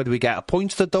next season, whether we get a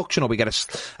points deduction or we get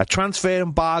a transfer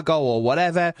embargo or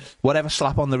whatever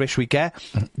slap on the wrist we get.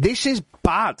 This is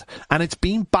bad. And it's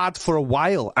been bad for a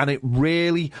while. And it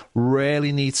really,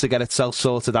 really needs to get itself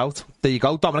sorted out. There you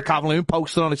go. Dominic Calvert-Lewin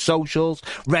posted on his socials.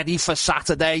 Ready for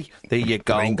Saturday. There you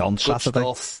go. Bring on Good Saturday.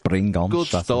 Stuff. Bring on Good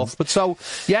Saturday. stuff. But so,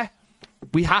 yeah,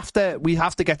 we have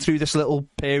to get through this little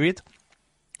period.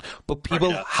 But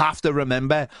people have to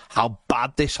remember how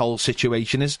bad this whole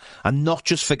situation is and not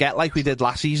just forget like we did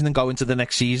last season and go into the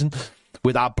next season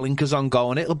with our blinkers on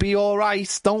going, it'll be all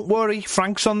right. Don't worry.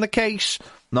 Frank's on the case.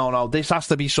 No, this has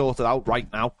to be sorted out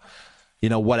right now. You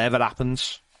know, whatever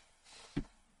happens.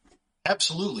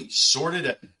 Absolutely. Sorted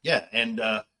it. Yeah. And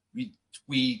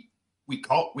we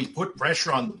put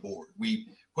pressure on the board. We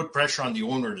put pressure on the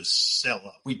owner to sell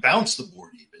up. We bounce the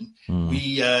board even.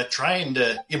 We trying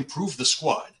to improve the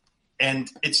squad. And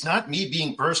it's not me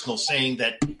being personal saying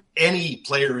that any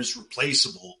player is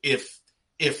replaceable if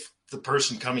the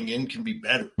person coming in can be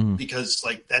better. Because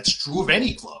like that's true of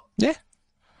any club. Yeah.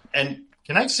 And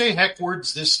can I say heck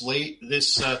words this late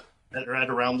at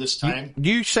around this time?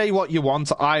 You say what you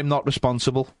want. I'm not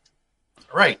responsible.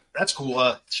 Right. That's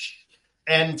cool.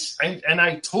 And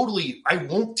I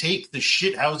won't take the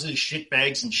shit houses, shit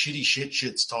bags, and shitty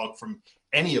shits talk from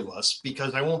any of us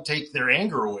because I won't take their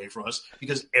anger away from us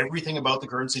because everything about the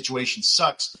current situation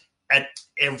sucks at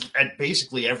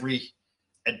basically every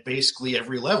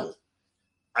level.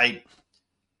 I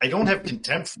don't have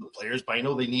contempt for the players, but I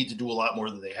know they need to do a lot more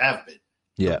than they have been.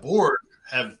 Yeah. The board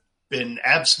have been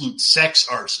absolute sex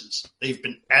arses. They've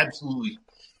been absolutely.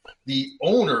 The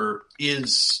owner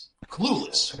is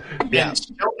clueless. Yeah.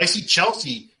 And I see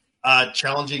Chelsea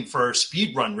challenging for a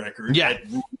speed run record at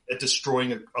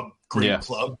destroying a great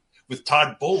club with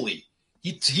Todd Bowley.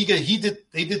 They did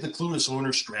the clueless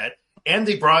owner strat, and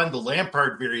they brought in the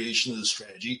Lampard variation of the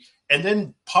strategy, and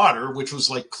then Potter, which was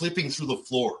like clipping through the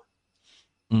floor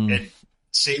and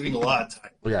saving a lot of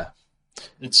time. Yeah.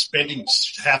 And spending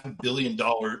 $500 million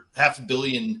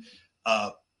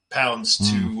pounds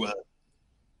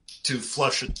to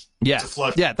flush it. Yeah, to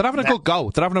flush they're having a good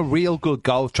go. They're having a real good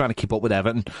go of trying to keep up with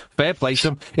Everton. Fair play to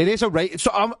them. It is a rate.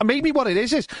 So maybe what it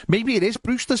is maybe it is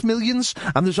Brewster's Millions,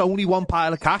 and there's only one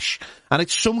pile of cash, and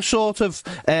it's some sort of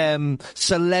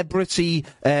celebrity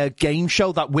game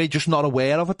show that we're just not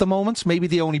aware of at the moment. Maybe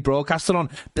the only broadcaster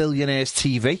on Billionaires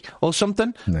TV or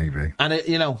something. Maybe. And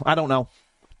I don't know.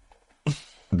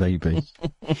 Maybe.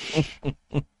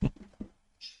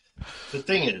 The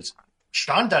thing is,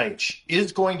 Sean Dyche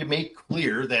is going to make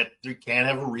clear that they can't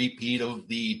have a repeat of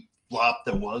the flop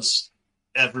that was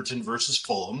Everton versus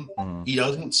Fulham. He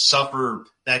doesn't suffer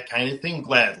that kind of thing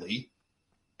gladly,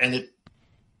 and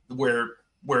where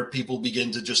people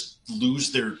begin to just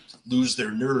lose their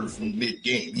nerve in mid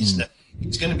game. He's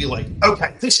going to be like,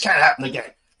 okay, this can't happen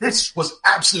again. This was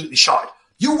absolutely shot.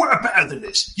 You were better than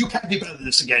this. You can't be better than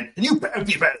this again, and you better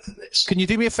be better than this. Can you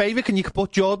do me a favour? Can you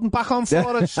put Jordan back on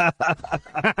for us?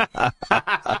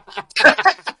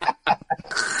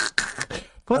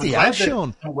 What the hell,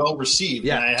 Sean? Well received.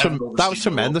 Yeah, that was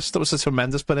tremendous. That was a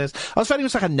tremendous finish. I was very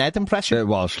much like a Ned impression. It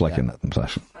was like a Ned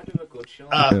impression. I do a good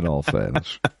Sean. In all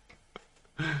fairness.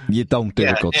 You don't do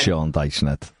a good Sean Dyche,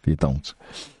 Ned. You don't.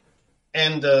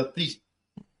 And I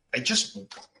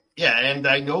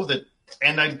know that,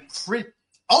 and I'm pretty.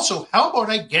 Also, how about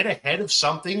I get ahead of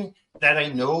something that I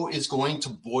know is going to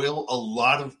boil a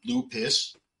lot of blue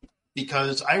piss?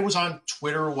 Because I was on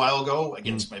Twitter a while ago,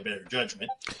 against my better judgment,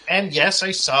 and yes,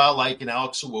 I saw like an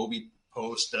Alex Iwobi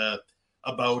post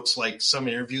about like some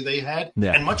interview they had,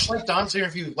 and much like Don's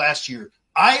interview last year,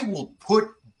 I will put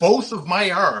both of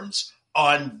my arms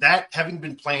on that having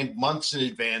been planned months in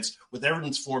advance with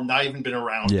Everton's form not even been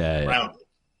around it.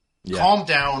 Calm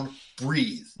down,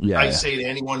 breathe. I say to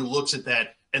anyone who looks at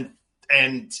that and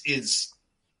is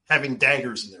having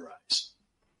daggers in their eyes.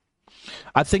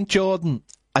 I think, Jordan,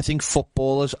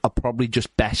 footballers are probably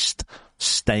just best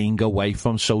staying away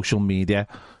from social media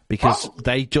because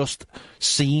they just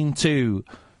seem to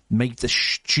make the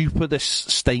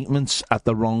stupidest statements at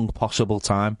the wrong possible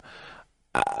time.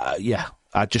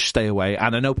 I just stay away.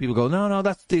 And I know people go, no,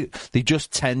 they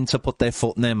just tend to put their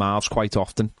foot in their mouths quite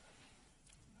often.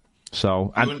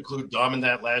 So, you include Dom in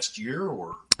that last year,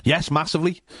 or? Yes,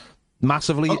 massively.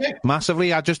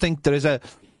 I just think there is I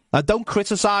don't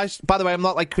criticise. By the way, I'm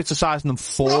not like criticising them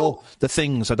for the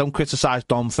things. I don't criticise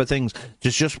Dom for things.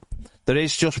 There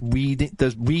is just reading.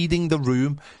 There's reading the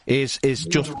room is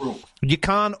just. You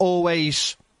can't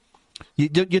always. You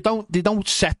don't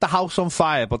set the house on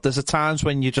fire, but there's times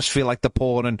when you just feel like they're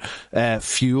pouring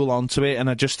fuel onto it, and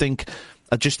I just think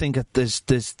I just think that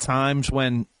there's times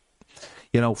when,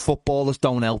 footballers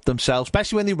don't help themselves,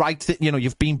 especially when they write that,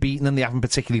 you've been beaten and they haven't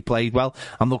particularly played well,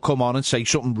 and they'll come on and say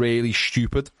something really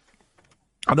stupid.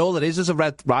 And all it is a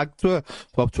red rag to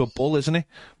a bull, isn't it?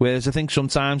 Whereas I think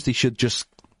sometimes they should just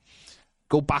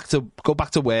go back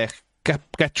to work,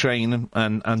 get training,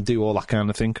 and do all that kind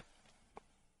of thing.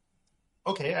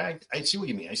 Okay, I see what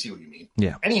you mean.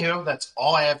 Yeah. Anyhow, that's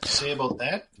all I have to say about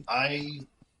that.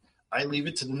 I leave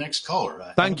it to the next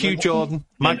caller. Thank you, Jordan.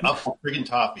 Up for friggin'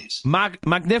 toppies.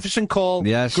 Magnificent call.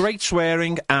 Yes. Great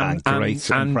swearing and great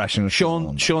impressions.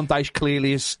 Sean Dyche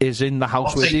clearly is in the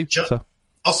house with you.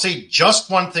 I'll say just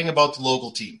one thing about the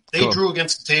local team. They drew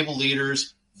against the table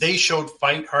leaders. They showed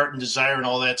fight, heart, and desire and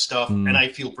all that stuff, and I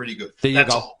feel pretty good.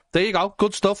 That's all. There you go.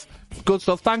 Good stuff.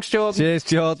 Thanks, Jordan. Cheers,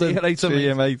 Jordan. See you later, See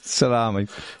you, mate. Salam, mate.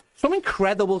 Some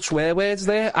incredible swear words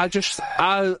there. I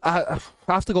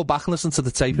have to go back and listen to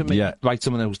the tape and write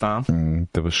some of those down.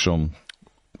 There was some.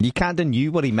 You kind of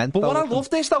knew what he meant. But what I love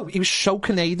this, though, he was so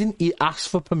Canadian, he asked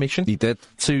for permission. He did.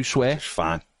 To swear. It's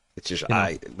fine.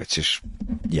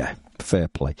 Fair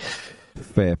play.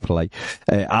 Fair play.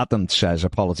 Adam says,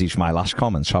 apologies for my last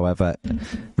comments. However,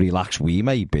 relax, we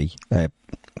may be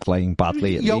playing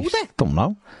badly at least. Don't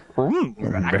know.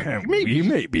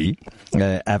 Maybe.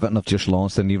 Everton have just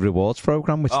launched a new rewards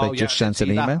programme, which they just sent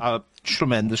an email.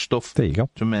 Tremendous stuff. There you go.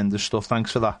 Tremendous stuff.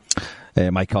 Thanks for that.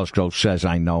 Mike Cosgrove says,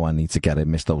 I know I need to get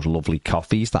in, miss those lovely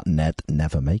coffees that Ned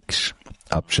never makes.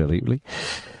 Absolutely.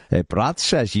 Brad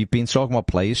says, you've been talking about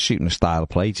players shooting a style of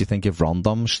play. Do you think if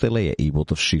Rondon was still here, he would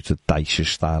have suited Dyche's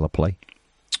style of play?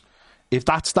 If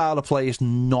that style of play is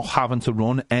not having to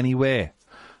run anywhere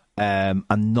and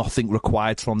nothing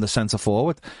required from the centre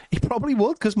forward, he probably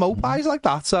would, because Mopai's like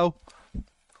that, so...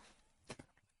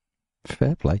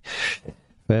 Fair play.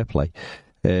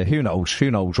 Who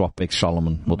knows what Big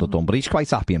Solomon would have done, but he's quite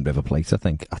happy in River Plate, I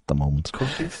think, at the moment.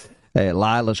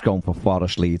 Lila's going for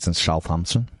Forest, Leeds and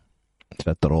Southampton.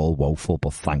 Said they're all woeful,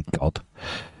 but thank God.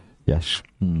 Yes.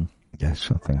 Yes,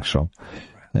 I think so.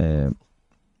 Yeah.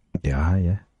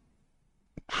 I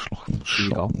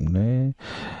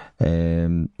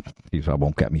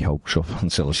won't get me hopes up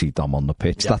until I see Dom on the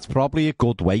pitch. That's probably a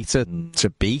good way to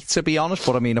be honest.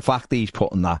 But I mean, the fact that he's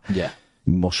putting that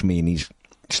must mean he's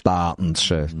starting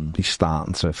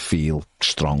to feel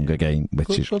strong again,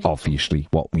 which is obviously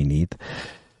what we need.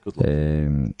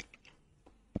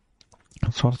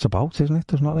 That's what it's about, isn't it?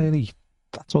 There's not really...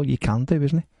 That's all you can do,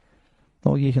 isn't it?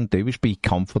 All you can do is be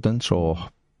confident or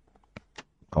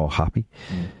happy.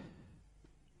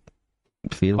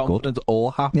 Feel confident good.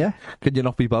 Or happy? Yeah. Could you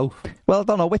not be both? Well, I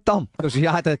don't know with Dom. Because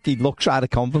he looks either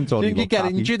confident or he looks get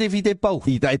happy. Injured if he did both?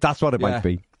 That's what it might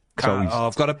be. So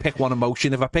I've got to pick one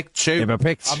emotion. If I pick two,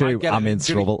 I'm in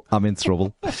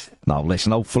trouble. Now,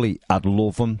 listen, hopefully I'd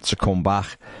love him to come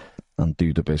back and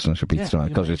do the business a bit tonight,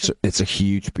 because it's a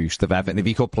huge boost of Everton. If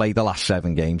he could play the last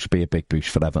 7 games, be a big boost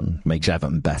for Everton. Makes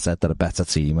Everton better. They're a better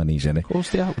team and he's in it. Of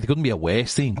course they are. They couldn't be a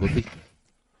worse team, could they?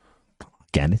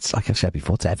 Again, it's like I said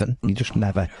before, it's Everton. You just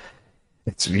never...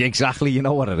 It's exactly, you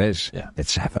know what it is. Yeah.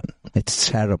 It's Everton. It's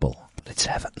terrible, but it's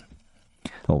Everton.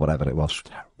 Or whatever it was.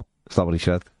 Terrible. Is that what he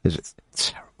said? Is it?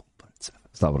 It's terrible, but it's Everton.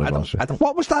 Is that what it was?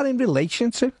 What was that in relation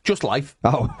to? Just life.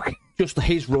 Oh, okay. Just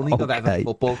his running of Everton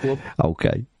Football Club.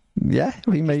 Okay. Yeah,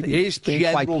 he made his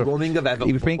general running of Everton.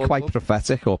 He was being quite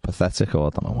prophetic or pathetic, or I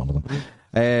don't know, one of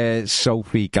them.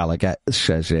 Sophie Gallagher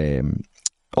says,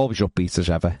 always upbeat as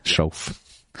ever, Soph.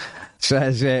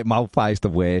 Says, Maupai's the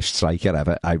worst striker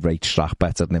ever. I rate Strach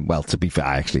better than him. Well, to be fair,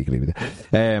 I actually agree with you.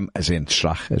 As in,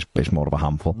 Strach is more of a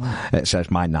handful. It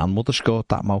says, my nan would have scored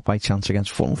that Maupai chance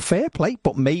against Fulham. Fair play,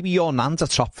 but maybe your nan's a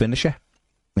top finisher.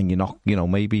 And you're not,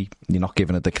 maybe you're not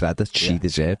giving her the credit she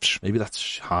deserves. Maybe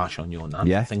that's harsh on your nan.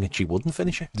 Yeah. Thinking she wouldn't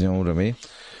finish it. Do you know what I mean?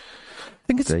 I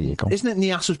think there you go. Isn't it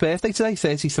Niasa's birthday today?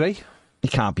 33? He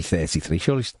can't be 33,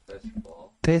 sure he's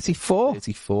 34.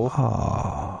 34.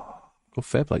 Oh. Good,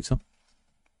 fair play to him.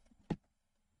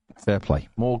 Fair play.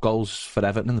 More goals for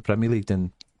Everton in the Premier League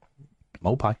than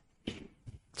Mopai.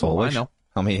 That's all I know.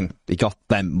 I mean, he got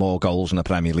them more goals in the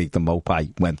Premier League than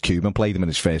Mopai when Koeman played him in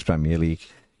his first Premier League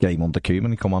game under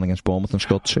Koeman. He come on against Bournemouth and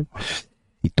scored 2.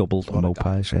 He doubled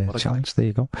Mopai's challenge. There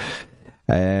you go.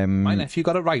 My nephew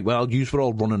got it right. Well, you were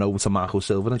all running over to Marco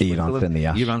Silva. He ran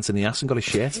to the ass and got a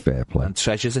shirt. Fair play. And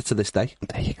treasures it to this day.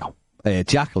 There you go.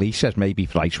 Jack Lee says maybe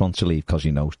Price wants to leave because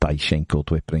he knows Dyche ain't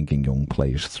good with bringing young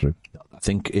players through. I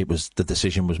think the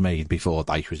decision was made before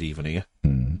Dyche was even here.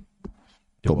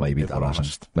 But maybe that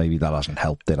hasn't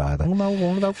helped it either. Oh no,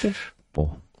 won't help it. But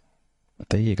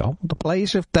there you go. The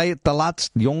players, the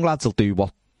young lads will do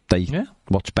what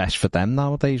what's best for them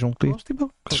nowadays, won't they?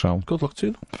 So Good luck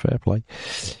to them. Fair play.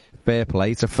 Fair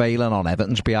play. It's a failing on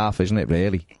Everton's behalf, isn't it,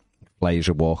 really? Players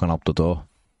are walking out the door.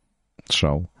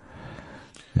 So,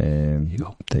 there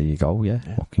you go, yeah.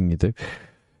 What can you do?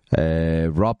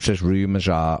 Rob says rumours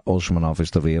are Usmanov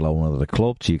is the real owner of the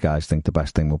club. Do you guys think the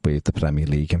best thing would be if the Premier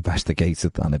League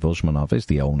investigated, and if Usmanov is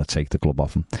the owner, take the club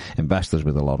off him? Investors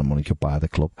with a lot of money could buy the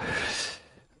club.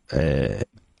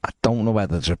 I don't know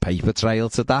whether there's a paper trail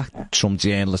to that. Some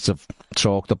journalists have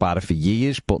talked about it for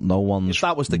years, but no one's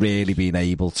really been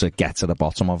able to get to the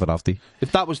bottom of it, have they?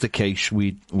 If that was the case,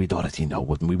 we'd already know,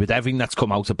 wouldn't we? With everything that's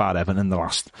come out about Everton in the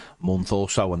last month or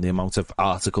so, and the amount of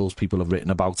articles people have written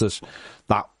about us,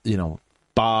 that,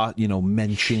 bar,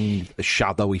 mentioning a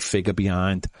shadowy figure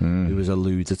behind who was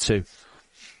alluded to,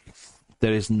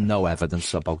 there is no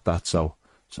evidence about that. So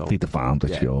be the found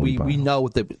it. We know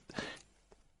that.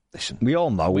 Listen, we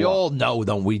all know,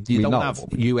 don't we? You don't have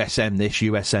USM this,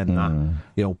 USM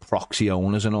that, proxy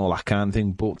owners and all that kind of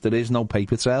thing, but there is no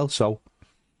paper trail. So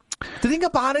the thing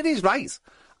about it is, right,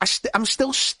 I'm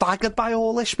still staggered by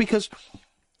all this, because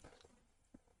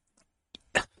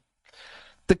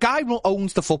the guy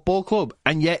owns the football club,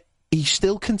 and yet he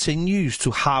still continues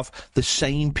to have the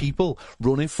same people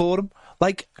running for him.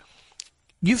 Like,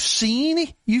 you've seen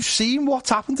it. You've seen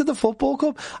what's happened to the football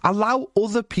club. Allow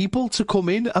other people to come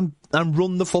in and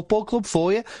run the football club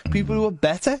for you. People who are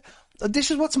better.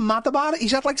 This is what's mad about it.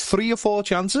 He's had like 3 or 4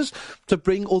 chances to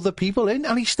bring other people in,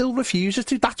 and he still refuses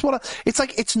to. That's what it's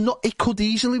like. It's not. It could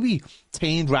easily be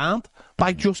turned round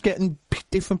by just getting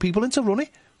different people in to run it,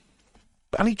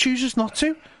 and he chooses not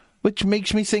to, which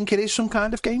makes me think it is some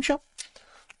kind of game show.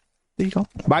 There you go.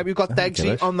 Right, we've got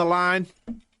Degsy on the line.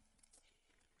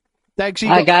 Degsy,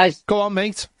 hi guys. Go on,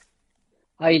 mate.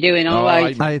 How you doing? All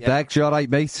right. Hi, Degs. You all right,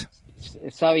 mate?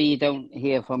 Sorry you don't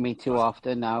hear from me too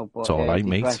often now, but it's all right,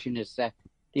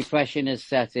 depression has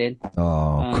set in.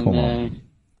 Oh, come on.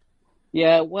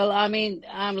 Yeah, well, I mean,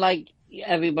 I'm like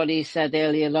everybody said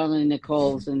earlier on in the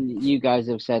calls, and you guys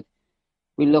have said,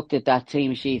 we looked at that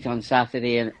team sheet on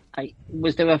Saturday, and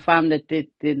was there a fan that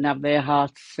didn't have their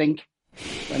hearts sink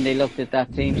when they looked at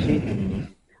that team sheet?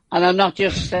 And I'm not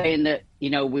just saying that,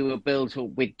 we were built up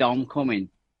with Dom coming.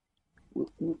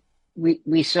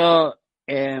 We saw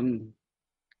the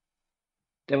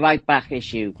right back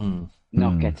issue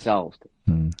not get solved.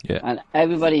 Yeah. And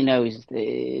everybody knows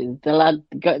the lad,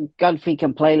 Godfrey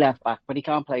can play left back, but he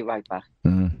can't play right back.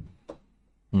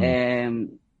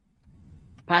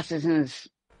 Patterson's,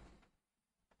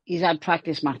 he's had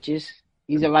practice matches.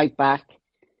 He's a right back.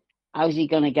 How's he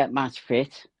going to get match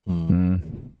fit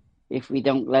if we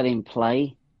don't let him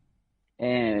play?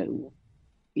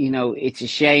 It's a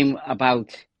shame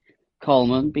about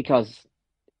Coleman, because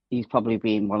he's probably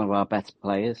been one of our better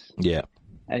players. Yeah.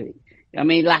 I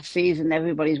mean, last season,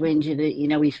 everybody's whinging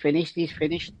that, he's finished.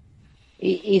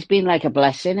 He's been like a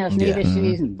blessing, hasn't he, this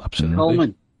season? Absolutely.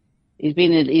 Coleman. He's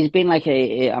been like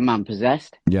a man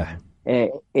possessed. Yeah.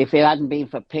 If it hadn't been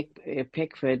for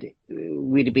Pickford,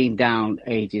 we'd have been down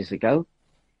ages ago.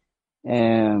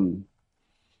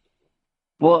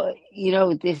 But,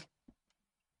 this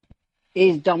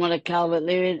is Dominic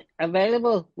Calvert-Lewin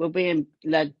available? We're being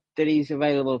led that he's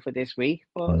available for this week,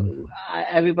 but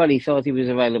everybody thought he was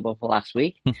available for last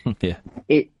week. Yeah.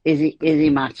 Is he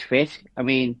match fit? I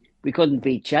mean, we couldn't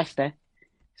beat Chester,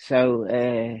 so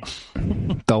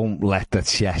don't let the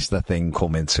Chester thing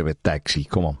come into it, Degsy.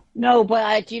 Come on. No,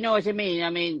 but do you know what I mean? I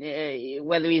mean,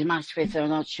 whether he's match fit or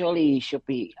not, surely he should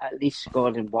be at least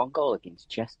scoring 1 goal against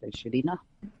Chester, should he not?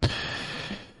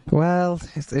 Well,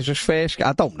 it's just first.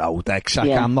 I don't know, Dex.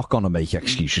 I'm not going to make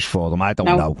excuses for them. I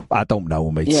don't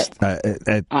know, mate. Yeah.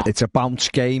 It's a bounce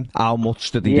game. How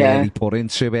much did he really put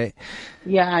into it?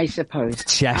 Yeah, I suppose.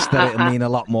 Chester, it'll mean a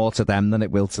lot more to them than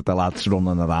it will to the lads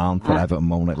running around for Everton,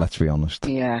 won't it? Let's be honest.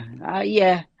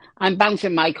 Yeah. I'm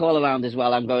bouncing my call around as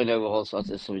well. I'm going over all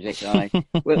sorts of subjects.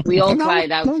 We all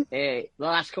cried out the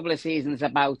last couple of seasons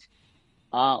about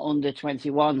our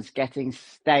under-21s getting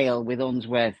stale with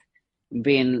Unsworth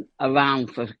being around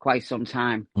for quite some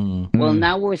time. Well,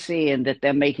 now we're seeing that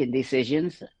they're making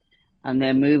decisions and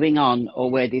they're moving on,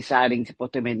 or we're deciding to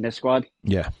put them in the squad.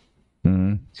 Yeah.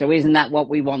 So isn't that what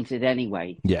we wanted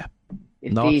anyway? Yeah.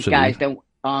 If these guys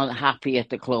aren't happy at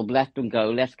the club, let them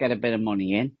go. Let's get a bit of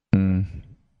money in.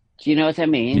 Do you know what I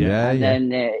mean? Yeah.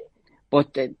 Then,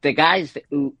 but the guys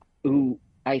who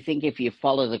I think if you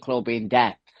follow the club in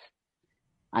depth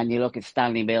and you look at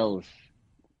Stanley Mills,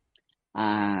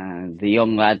 the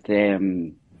young lad that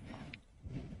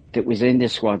was in the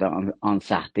squad on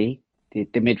Saturday, the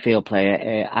midfield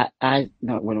player,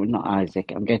 not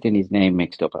Isaac. I'm getting his name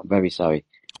mixed up. I'm very sorry.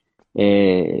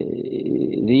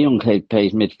 The young kid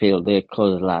plays midfield. The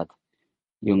colored lad,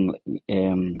 young.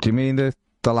 Do you mean the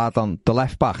lad on the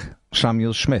left back,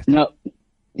 Samuel Smith? No.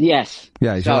 Yes.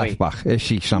 Yeah, he's Sorry. a left back. Is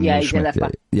he Samuel he's Smith? a left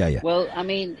back. Yeah. Well, I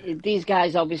mean, these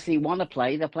guys obviously want to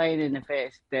play. They're playing in the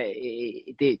first.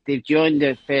 They've joined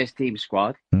the first team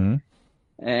squad.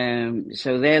 Mm-hmm.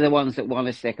 So they're the ones that want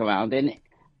to stick around.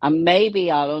 And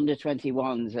maybe our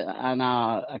under-21s and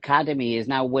our academy is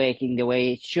now working the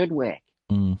way it should work.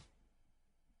 Mm.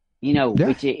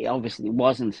 Which it obviously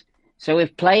wasn't. So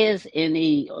if players in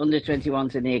the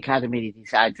under-21s in the academy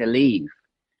decide to leave,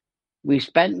 we've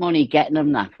spent money getting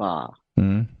them that far.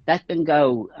 Let them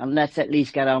go and let's at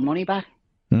least get our money back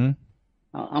and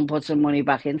put some money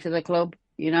back into the club.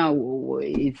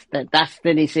 That's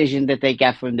the decision that they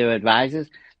get from their advisors.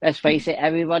 Let's face it,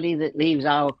 everybody that leaves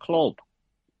our club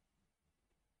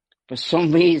for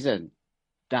some reason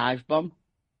dive bomb,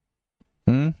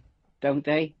 don't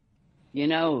they?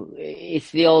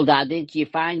 It's the old adage, you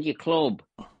find your club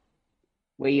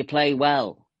where you play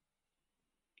well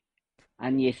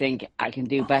and you think, I can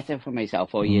do better for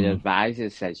myself, or your advisor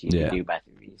says you can do better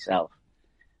for yourself.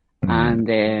 And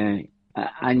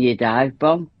you dive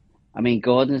bomb. I mean,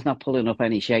 Gordon's not pulling up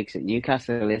any shakes at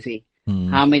Newcastle, is he?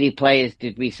 How many players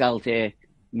did we sell to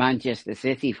Manchester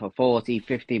City for 40,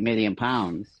 50 million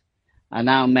pounds? And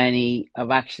how many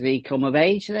have actually come of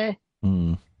age there?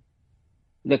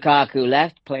 Lukaku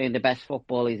left, playing the best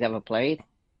football he's ever played.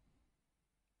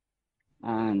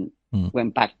 And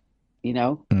went back,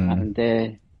 and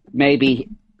maybe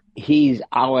he's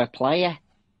our player.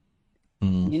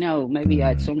 Maybe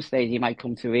at some stage he might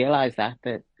come to realise that,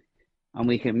 and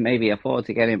we can maybe afford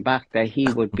to get him back, that he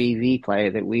would be the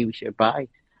player that we should buy.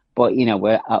 But,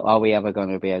 are we ever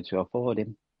going to be able to afford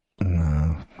him?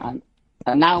 No.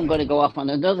 And now I'm going to go off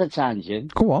on another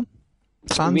tangent. Go on.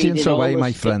 Tangents away,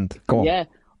 my friend. Go on. Yeah.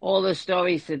 All the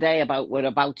stories today about we're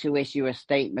about to issue a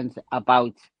statement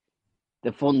about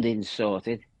the funding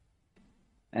sorted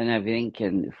and everything,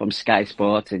 and from Sky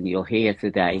Sports, and you'll hear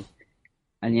today,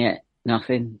 and yet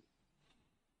nothing.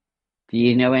 Do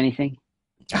you know anything?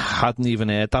 I hadn't even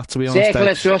heard that, to be honest. Circle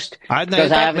of Trust. I hadn't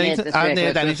heard that, mate. I hadn't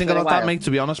heard anything about that, mate,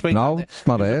 to be honest, mate. No,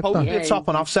 not heard that. You're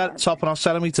topping off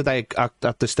selling me today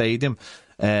at the stadium.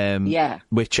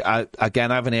 Which I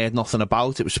haven't heard nothing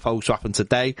about. It was supposed to happen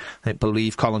today. I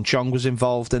believe Colin Chong was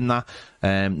involved in that.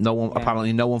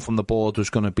 Apparently no one from the board was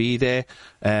going to be there.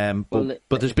 But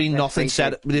there's been nothing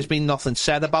said. There's been nothing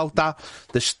said about that.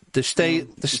 It's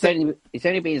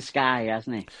only been Sky,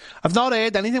 hasn't it? I've not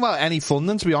heard anything about any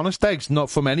funding, to be honest, Diggs.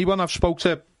 Not from anyone I've spoke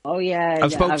to. Oh yeah,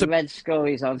 I've read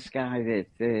stories on Sky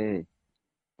that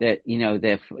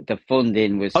the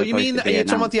funding was. Oh, you mean are you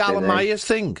talking about the Alan Myers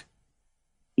thing?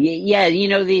 Yeah,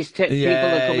 these people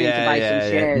are coming to buy some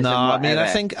shares. No, I mean, I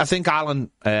think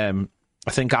Alan. I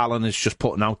think Alan is just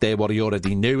putting out there what he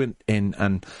already knew,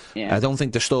 and I don't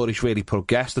think the story's really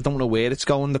progressed. I don't know where it's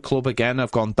going. The club again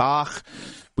have gone dark.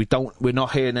 We're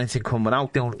not hearing anything coming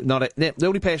out. The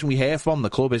only person we hear from the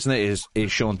club, isn't it,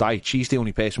 is Sean Dyche. She's the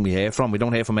only person we hear from. We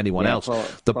don't hear from anyone else.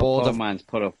 The board of man's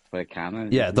put up for a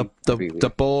cannon. Yeah,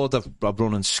 the board are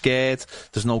running scared.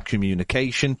 There's no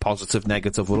communication, positive,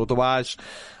 negative, or otherwise.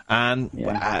 And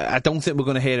I don't think we're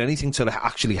going to hear anything till it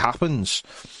actually happens.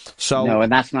 So no,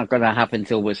 and that's not going to happen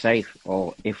till we're safe,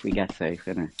 or if we get safe,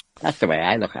 isn't it? That's the way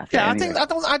I look at it. Yeah, anyway.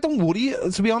 I don't worry.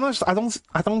 To be honest, I don't.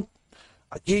 I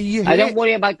don't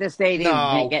worry about the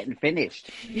stadium getting finished.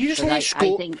 You just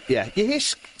hear you hear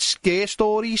scare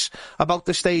stories about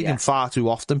the stadium far too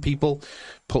often. People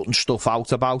putting stuff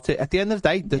out about it. At the end of the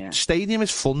day, the stadium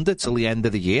is funded till the end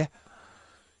of the year.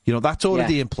 That's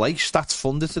already in place. That's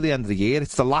funded to the end of the year.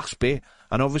 It's the last bit.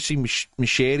 And obviously,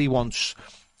 Mashiri wants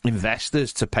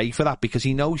investors to pay for that because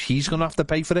he knows he's going to have to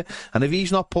pay for it. And if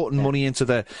he's not putting money into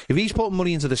the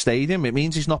stadium, it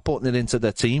means he's not putting it into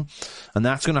the team. And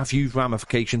that's going to have huge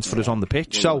ramifications for us on the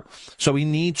pitch. So he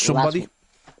needs somebody.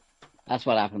 That's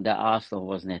what happened at Arsenal,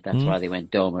 wasn't it? That's why they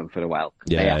went dormant for a while.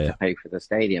 They had to pay for the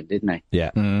stadium, didn't they?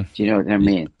 Yeah. Do you know what I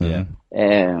mean? Yeah.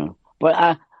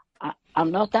 But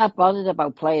I'm not that bothered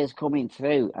about players coming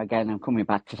through. Again, I'm coming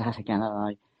back to that again.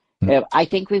 I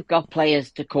think we've got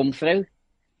players to come through.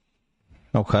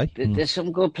 Okay. There's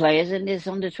some good players in this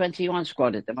under-21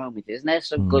 squad at the moment, isn't there?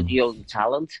 Some good young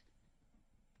talent.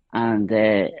 And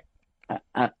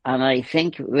I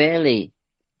think, really,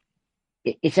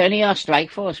 it's only our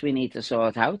strike force we need to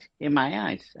sort out, in my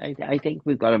eyes. I think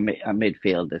we've got a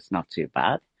midfield that's not too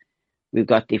bad. We've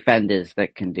got defenders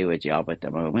that can do a job at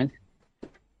the moment.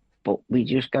 But we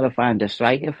just got to find a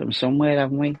striker from somewhere,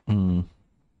 haven't we?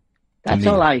 That's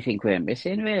all I think we're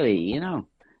missing, really,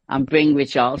 and bring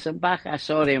Richarlison back. I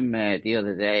saw him the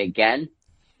other day again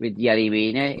with Yerry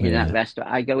Mina in that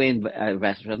restaurant. I go in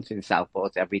restaurants in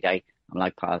Southport every day. I'm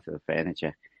like part of the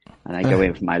furniture. And I go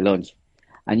in for my lunch.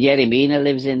 And Yerry Mina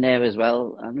lives in there as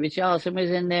well. And Richarlison was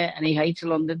in there, and he hates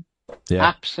London. Yeah.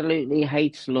 Absolutely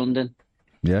hates London.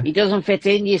 Yeah. He doesn't fit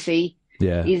in, you see.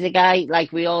 Yeah. He's a guy,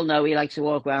 like we all know, he likes to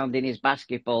walk around in his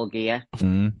basketball gear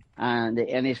and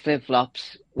his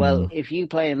flip-flops. Well, if you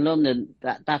play in London,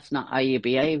 that's not how you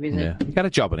behave, is it? Yeah. You got a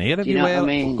job in here, Do you know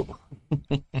everywhere. what I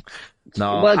mean?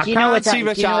 No, Well, I do you know can't see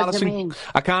what I Richarlison. mean?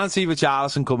 I can't see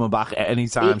Richarlison coming back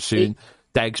anytime soon,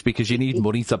 Degs, because you need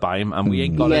money to buy him, and we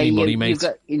ain't got any money, mate.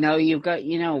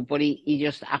 But he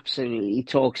just absolutely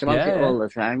talks about it all the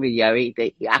time with Yerry.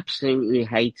 He absolutely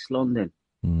hates London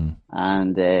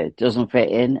and doesn't fit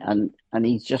in, and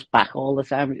he's just back all the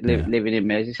time, living in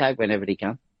Merseyside whenever he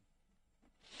can.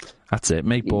 That's it,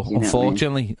 mate. But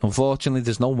unfortunately,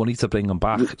 there's no money to bring him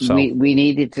back. So we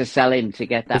needed to sell him to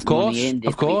get that money in,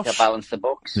 of course, to balance the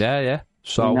books. Yeah.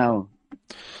 So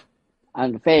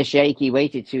and fair shake, he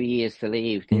waited 2 years to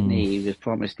leave, didn't he? He was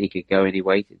promised he could go, and he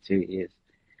waited 2 years.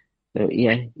 So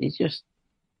it's just.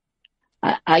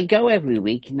 I go every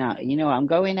week now. I'm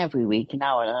going every week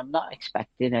now, and I'm not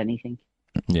expecting anything.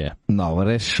 Yeah. No, it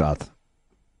is sad.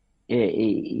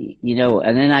 And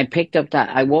then I picked up that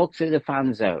I walked through the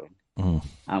fan zone.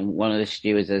 And one of the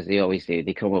stewards, as they always do,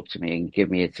 they come up to me and give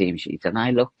me a team sheet. And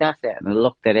I looked at it, and I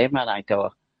looked at him, and I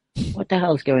thought, what the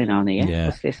hell's going on here? Yeah.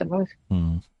 What's this about?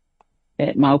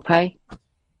 Maupay?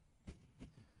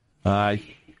 Aye.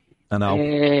 I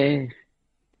know.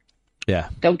 Yeah.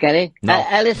 Don't get it. No.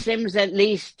 Ellis Sims at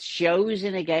least shows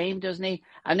in a game, doesn't he?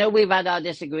 I know we've had our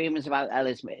disagreements about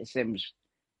Ellis Sims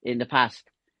in the past.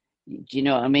 Do you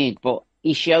know what I mean? But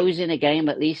he shows in a game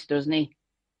at least, doesn't he?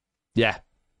 Yeah.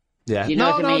 Yeah. Do you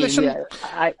know what I mean? Listen.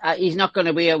 He's not going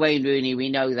to be a Wayne Rooney, we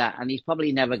know that. And he's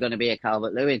probably never going to be a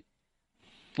Calvert-Lewin.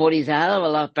 But he's a hell of a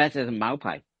lot better than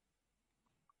Maupay.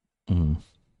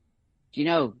 Do you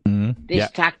know? This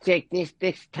tactic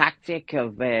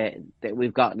of that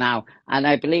we've got now, and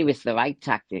I believe it's the right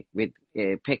tactic with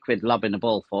Pickford lobbing the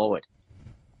ball forward,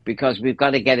 because we've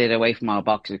got to get it away from our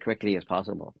box as quickly as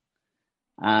possible.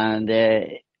 And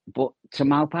but to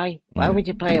Maupay, why would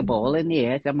you play a ball in the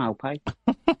air to Maupay?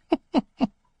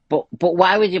 but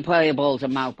why would you play a ball to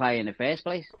Maupay in the first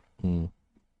place?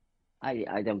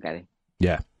 I don't get it.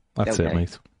 Yeah, that's it,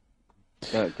 mate.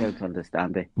 Don't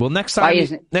understand it. Well, next time you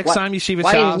see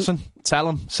Richarlison, tell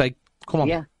him, say, come on.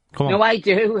 Yeah. Come on. No, I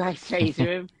do. I say to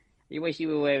him, you wish you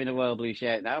were wearing a royal blue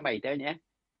shirt now, mate, don't you?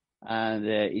 And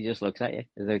he just looks at you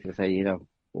as though to say,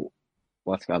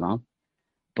 what's going on?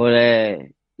 But,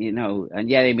 and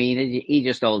Yerry Mina, he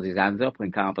just holds his hands up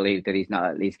and can't believe that he's not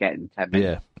at least getting 10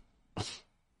 minutes. Yeah.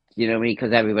 You know what I mean?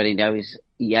 Because everybody knows,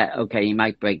 he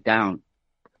might break down.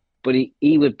 But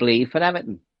he would bleed for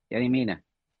Everton, Yerry Mina.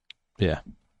 Yeah.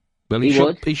 Well, he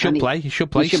should play. He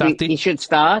should play Saturday. He should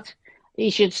start.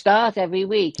 He should start every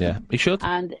week. Yeah, he should.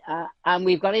 And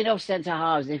we've got enough centre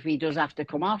halves if he does have to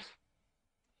come off.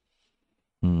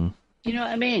 Do you know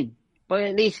what I mean? But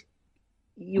at least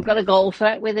you've got a goal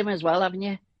threat with him as well, haven't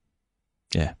you?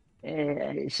 Yeah.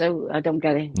 So I don't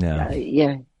get it. No.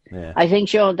 Yeah. I think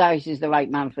Sean Dyche is the right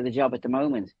man for the job at the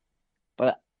moment,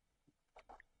 but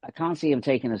I can't see him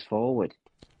taking us forward.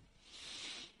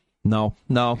 No.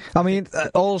 I mean,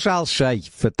 all I'll say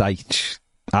for Dyche,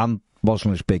 I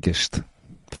wasn't his biggest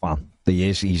fan.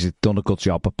 He's done a good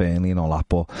job at Burnley and all that,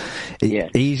 but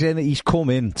he's come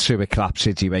into a crap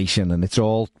situation, and it's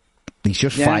all he's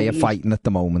just firefighting at the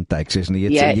moment, Dex, isn't he?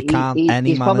 You can't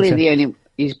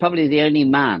he's probably the only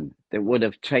man that would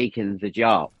have taken the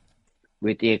job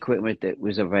with the equipment that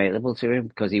was available to him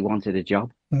because he wanted a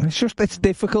job. It's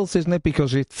difficult, isn't it?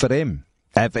 Because for him,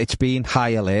 it's been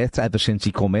high alert ever since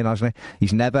he come in, hasn't it?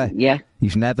 He's not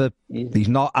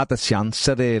had a chance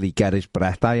to really get his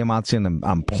breath, I imagine,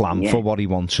 and plan for what he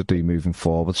wants to do moving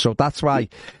forward. So that's why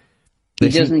he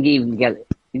doesn't even get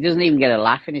a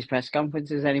laugh in his press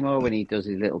conferences anymore when he does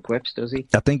his little quips, does he?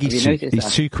 I think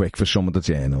he's too quick for some of the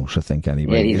journals, I think,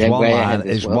 anyway. Yeah,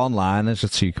 his one-liners are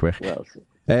too quick. Well,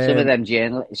 some of them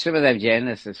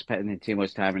journalists are spending too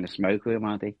much time in the smoke room,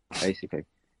 aren't they, basically?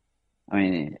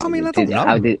 I don't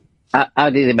know. How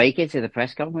did they make it to the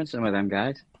press conference, some of them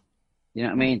guys? You know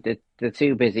what I mean? They're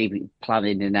too busy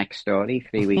planning the next story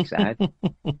 3 weeks ahead.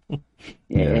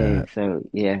 So,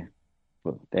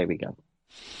 well, there we go.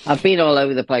 I've been all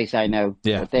over the place, I know.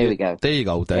 Yeah. But there we go. There you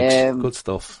go, Dave. Good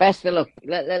stuff. Best of luck.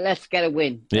 Let's get a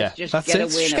win. Yeah. Let's get a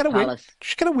win at Palace.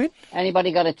 Just get a win.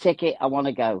 Anybody got a ticket? I want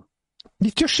to go.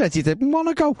 You just said you didn't want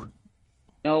to go.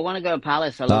 No, I want to go to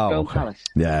Palace. I love going to Palace.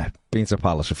 Yeah. Been to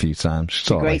Palace a few times. It's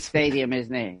a great stadium,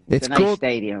 isn't it? It's a nice good.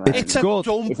 stadium. Right? It's good.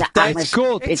 It's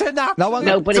good. It's an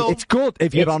absolute it's good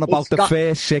if you're on about the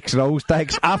first 6 rows,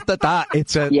 Degs. After that,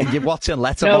 you're watching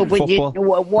letterbox football.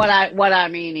 What I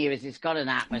mean here is it's got an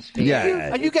atmosphere.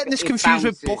 Yeah. Are you getting this confused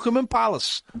with Buckingham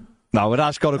Palace? No, it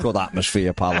has got a good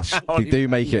atmosphere, Palace. They do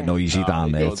make it noisy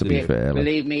down there, to be fair.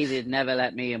 Believe me, they'd never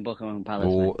let me in Buckingham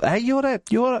Palace. Hey,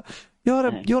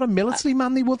 you're a military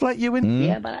man. They would let you in.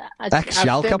 Yeah, but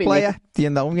ex-Schalke player. Do you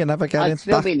know you never get into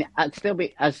that?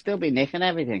 I'd still be nicking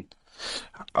everything.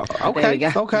 Okay.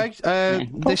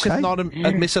 This is not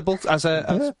admissible as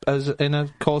in a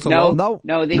court of law.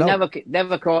 No, they've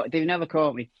never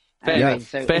caught me. Fair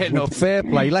enough. Fair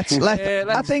play.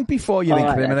 I think before you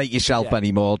incriminate yourself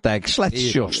anymore, Degs,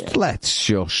 let's just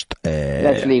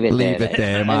leave it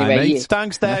there, man. Anyway,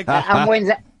 thanks, Deg. And when's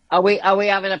it? Are we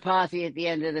having a party at the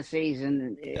end of the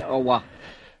season or what?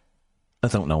 I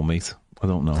don't know, mate. I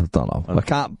don't know. I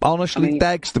can't honestly,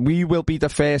 Degs. We will be the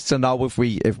first to know if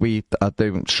we are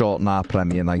doing shorten our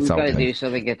Premier night out. We've got to do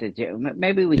something at the gym.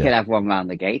 Maybe we could have one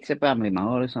round the gates at Bramley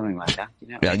Moor or something like that.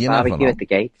 You barbecue at the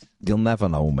gates. You'll never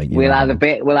know, mate. We'll either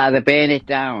burn it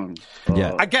down.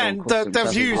 Again, the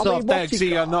views of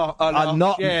Degsy are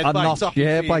not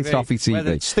shared by Toffee TV.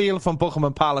 Whether it's stealing from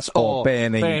Buckingham Palace or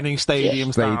burning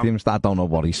stadiums down. I don't know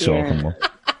what he's talking about.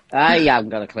 I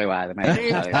haven't got a clue either, mate.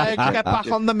 Get back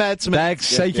on the meds, mate.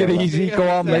 Degs, take it easy. Go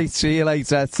on, mate. See you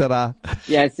later. Ta-ra.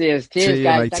 Yeah, cheers, see you,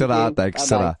 guys. Mate. Ta-ra, Degs.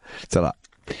 Ta-ra.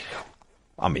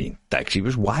 I mean, Degs, he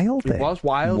was wild there. He was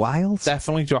wild.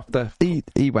 Definitely dropped the...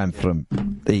 He went from...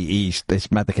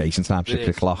 It's medication time, 6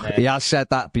 o'clock. Yeah. He has said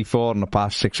that before in the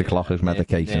past, 6 o'clock is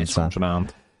medication time.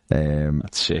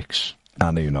 At 6.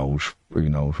 And who knows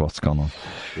what's going on.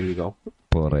 Here you go.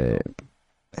 But...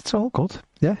 it's all good,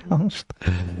 yeah, honest.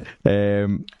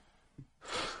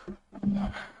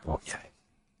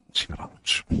 See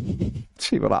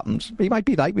what happens. He might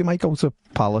be right. We might go to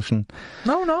Palace and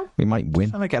we might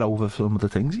win. Trying to get over some of the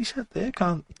things he said there.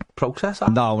 Can't process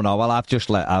that. No. Well,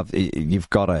 you've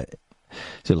got to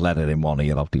let it in one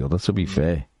ear out the other. To be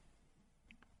fair,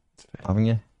 haven't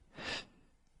you?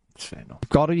 It's fair enough.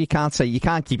 You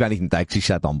can't keep anything Degs he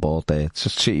said on board there. It's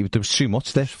just there was too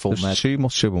much there. Too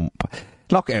much.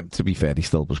 Look, to be fair, he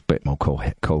still was a bit more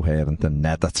coherent than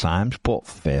Ned at times, but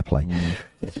fair play.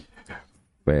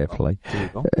 Fair play.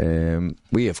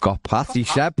 We have got Pat. He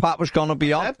said Pat was going to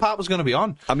be on. Pat was going to be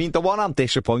on. I mean, the one I'm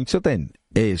disappointed in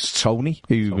is Tony,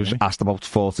 who was asked about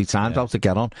 40 times how to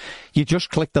get on. You just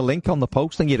click the link on the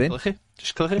post and you're in.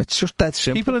 Just click it. It's just dead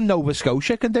simple. People in Nova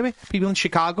Scotia can do it. People in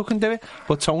Chicago can do it.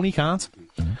 But Tony can't.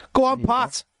 Go on,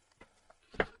 Pat.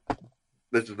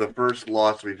 This is the first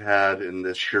loss we've had in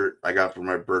this shirt I got for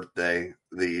my birthday.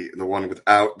 The one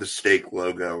without the steak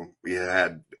logo. We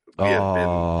have been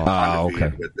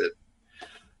undefeated with it.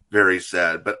 Very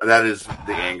sad. But that is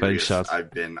the angriest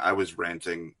I've been. I was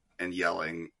ranting and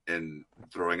yelling and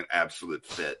throwing an absolute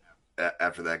fit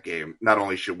after that game. Not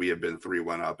only should we have been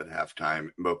 3-1 up at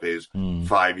halftime, Mopé's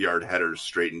 5-yard header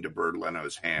straight into Bird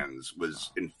Leno's hands was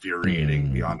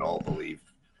infuriating beyond all belief.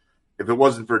 If it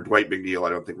wasn't for Dwight McNeil, I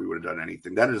don't think we would have done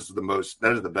anything. That is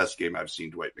the best game I've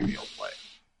seen Dwight McNeil play.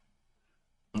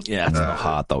 Yeah, it's not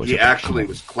hard though. He actually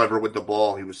was clever with the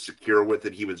ball. He was secure with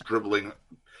it. He was dribbling.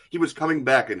 He was coming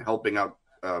back and helping out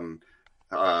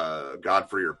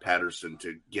Godfrey or Patterson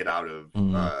to get out of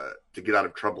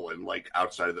trouble and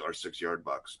outside of our 6-yard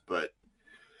box. But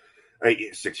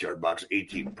 6-yard box,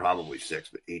 18, probably 6,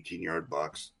 but 18-yard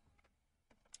box.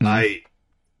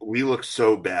 We look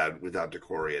so bad without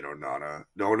Decore and Onana.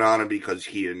 Onana because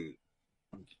he and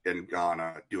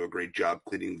Ghana do a great job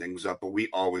cleaning things up, but we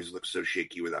always look so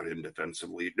shaky without him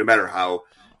defensively, no matter how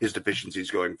his deficiencies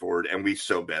going forward, and we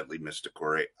so badly miss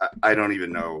Decore. I don't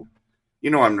even know.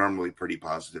 I'm normally pretty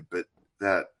positive, but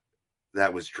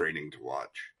that was draining to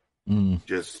watch.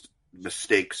 Just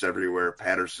mistakes everywhere.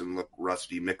 Patterson looked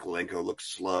rusty. Mikolenko looked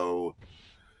slow.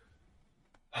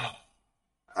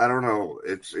 I don't know.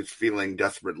 It's feeling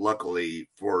desperate. Luckily,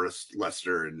 Forest,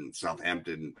 Leicester, and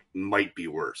Southampton might be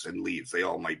worse, and Leeds. They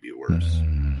all might be worse.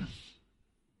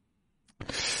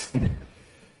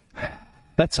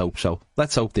 Let's hope so.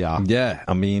 Let's hope they are. Yeah,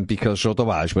 I mean, because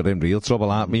otherwise we're in real trouble,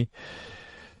 aren't we?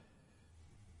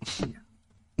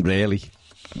 Really.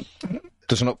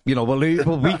 There's no,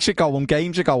 weeks are going,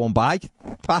 games are going by.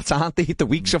 Pat, aren't they? The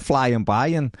weeks are flying by,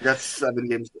 and that's 7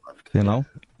 games left.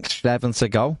 7 to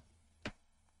go.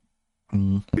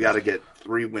 We got to get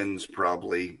 3 wins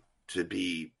probably to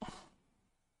be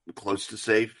close to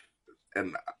safe.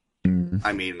 And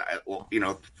I mean,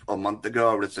 a month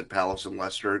ago I would have said Palace and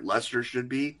Leicester. Leicester should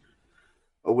be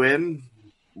a win.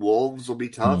 Wolves will be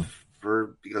tough.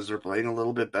 because they're playing a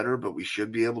little bit better, but we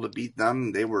should be able to beat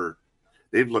them.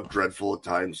 They've looked dreadful at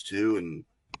times too, and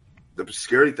the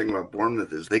scary thing about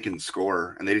Bournemouth is they can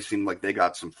score, and they just seem like they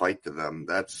got some fight to them.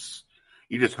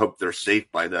 You just hope they're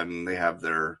safe by then, and they have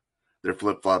their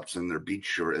flip flops and their beach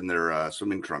short and their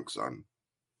swimming trunks on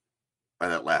by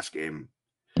that last game.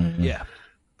 Mm-hmm. Yeah,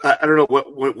 I don't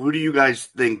know. Who do you guys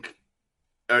think?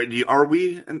 Are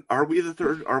we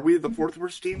the fourth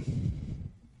worst team?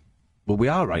 Well, we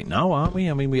are right now, aren't we?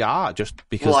 I mean, we are just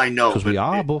because. Well, I know, because we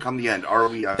are. But come the end, are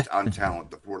we on talent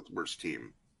the fourth worst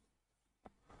team?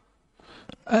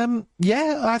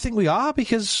 Yeah, I think we are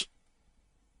because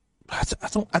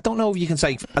I don't know if you can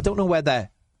say, I don't know whether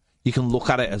you can look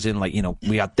at it as in like, you know,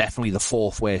 we are definitely the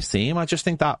fourth worst team. I just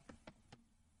think that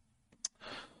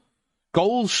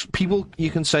goals,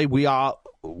 you can say we're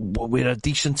a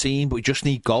decent team, but we just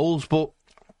need goals. But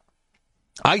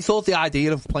I thought the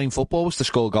idea of playing football was to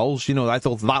score goals. You know, I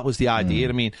thought that was the idea.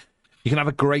 I mean, you can have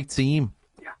a great team.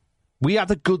 Yeah. We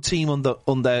had a good team under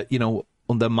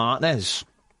Martinez.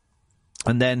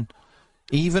 And then,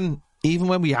 even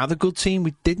when we had a good team,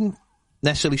 we didn't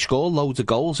necessarily score loads of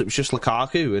goals. It was just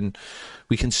Lukaku, and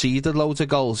we conceded loads of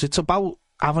goals. It's about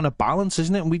having a balance,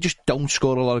 isn't it? And we just don't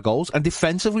score a lot of goals. And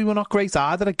defensively, we're not great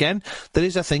either. Again, there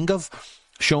is a thing of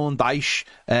Sean Dyche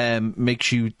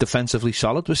makes you defensively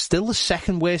solid. We're still the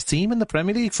second worst team in the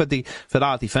Premier League for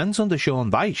our defence under Sean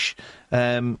Dyche.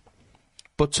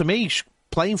 But to me,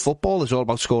 playing football is all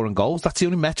about scoring goals. That's the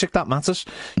only metric that matters.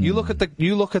 You look at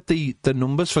the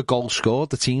numbers for goals scored.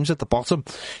 The teams at the bottom.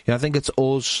 You know, I think it's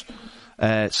us,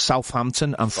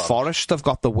 Southampton and Forest have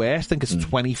got the worst. I think it's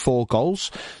 24 goals.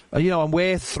 You know, and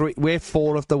we're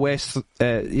four of the worst.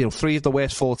 Three of the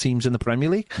worst four teams in the Premier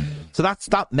League. So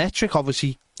that metric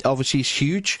obviously is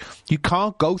huge. You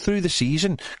can't go through the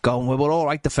season going, well, we're all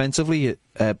right defensively,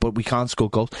 but we can't score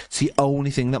goals. It's the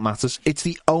only thing that matters. It's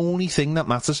the only thing that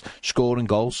matters, scoring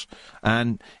goals.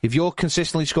 And if you're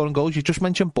consistently scoring goals, you just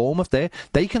mentioned Bournemouth there,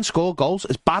 they can score goals.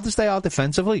 As bad as they are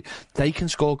defensively, they can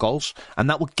score goals. And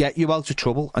that will get you out of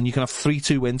trouble. And you can have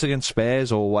 3-2 wins against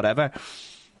Spurs or whatever.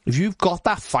 If you've got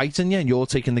that fight in you and you're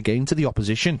taking the game to the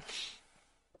opposition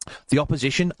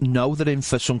know they're in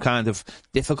for some kind of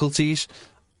difficulties.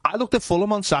 I looked at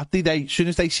Fulham on Saturday. As soon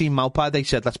as they seen Maupay, they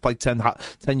said, let's play 10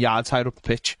 yards higher up the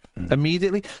pitch.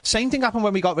 Immediately. Same thing happened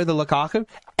when we got rid of Lukaku.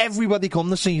 Everybody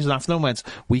come the season after and went,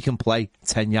 we can play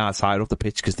 10 yards higher up the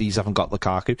pitch because these haven't got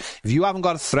Lukaku. If you haven't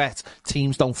got a threat,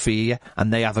 teams don't fear you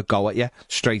and they have a go at you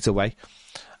straight away.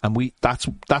 And that's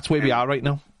where we are right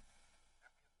now.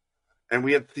 And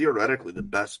we had theoretically the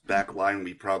best back line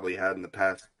we probably had in the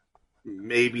past.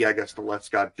 Maybe, I guess, the Let's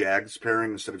Got Jags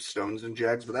pairing instead of Stones and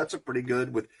Jags, but that's a pretty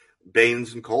good with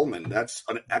Baines and Coleman. That's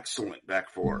an excellent back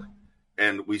four.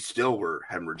 And we still were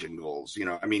hemorrhaging goals. You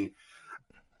know, I mean,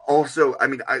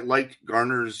 I liked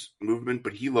Garner's movement,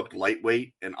 but he looked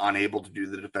lightweight and unable to do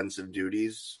the defensive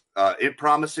duties.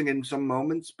 Promising in some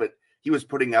moments, but he was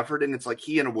putting effort in. It's like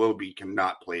he and Iwobi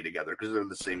cannot play together because they're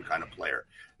the same kind of player.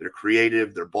 They're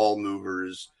creative, they're ball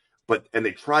movers. And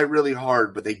they try really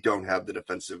hard, but they don't have the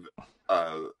defensive.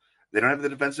 They don't have the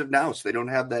defensive nous. They don't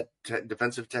have that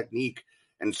defensive technique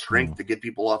and strength to get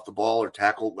people off the ball or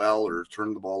tackle well or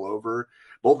turn the ball over.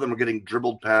 Both of them are getting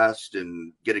dribbled past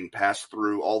and getting passed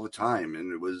through all the time,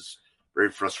 and it was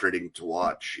very frustrating to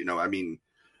watch. You know, I mean,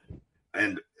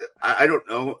 and I don't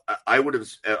know. I would have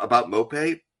about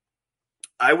Maupay.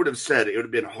 I would have said it would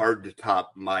have been hard to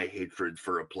top my hatred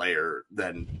for a player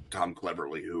than Tom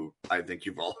Cleverley, who I think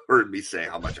you've all heard me say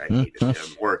how much I hated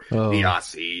him, or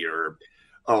Niasse, or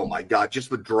oh my God, just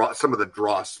some of the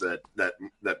dross that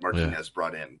Martinez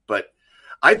brought in. But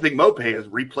I think Maupay has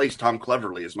replaced Tom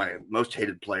Cleverley as my most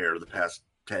hated player of the past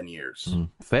 10 years.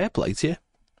 Fair play to you.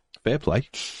 Fair play.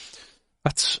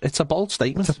 It's a bold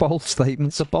statement. It's a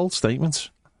bold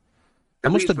statement. I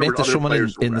must admit there's someone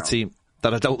in the team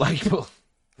that I don't like, but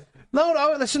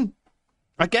no, listen.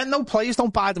 Again, no players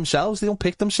don't buy themselves. They don't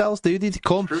pick themselves, do they? They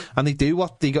come and they do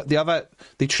what they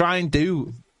try and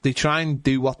do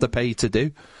what they're paid to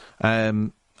do.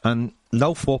 And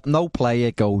no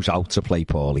player goes out to play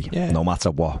poorly. Yeah. No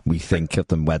matter what we think of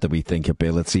them, whether we think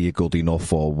ability are good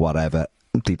enough or whatever,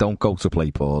 they don't go to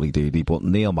play poorly, do they? But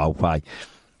Neil Maupay,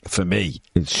 for me,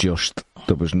 it's just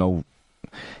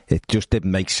it just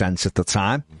didn't make sense at the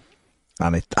time,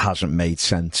 and it hasn't made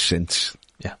sense since.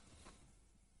 Yeah,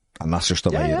 and that's just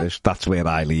the way it is. That's where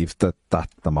I leave the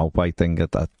Maupay thing.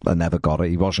 I never got it.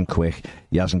 He wasn't quick.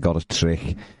 He hasn't got a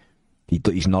trick.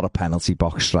 He's not a penalty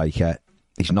box striker.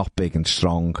 He's not big and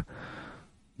strong.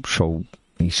 So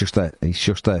he's just a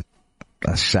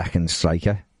second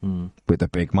striker with a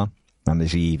big man. And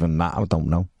is he even that? I don't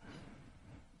know.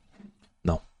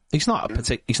 He's not a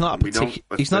particular. He's not a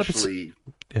particular. He's not a particular.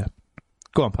 Yeah.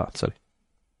 Go on, Pat. Sorry.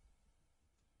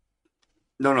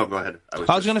 No, go ahead.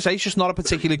 I was going to say he's just not a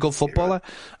particularly good footballer,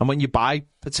 and when you buy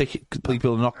people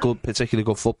who are not particularly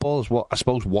good footballers,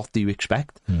 what do you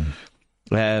expect?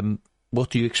 What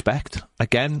do you expect?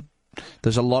 Again,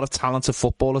 there's a lot of talented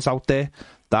footballers out there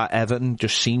that Everton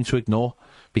just seem to ignore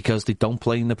because they don't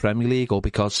play in the Premier League or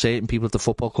because certain people at the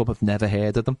football club have never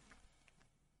heard of them.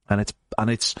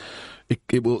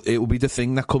 It will be the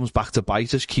thing that comes back to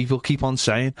bite us. People keep on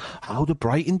saying, how do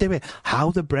Brighton do it?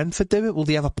 How do Brentford do it? Well,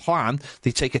 they have a plan.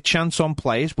 They take a chance on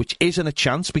players, which isn't a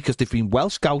chance because they've been well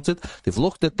scouted. They've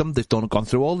looked at them. They've gone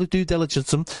through all the due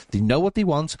diligence. They know what they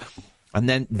want. And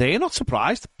then they're not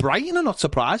surprised. Brighton are not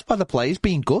surprised by the players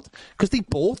being good because they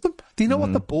bought them. Do you know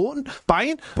what they're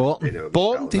buying? Bought. Do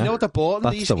you know what they're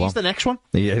bought? He's the next one.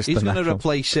 He's going to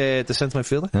replace the centre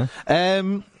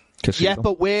midfielder. Yeah,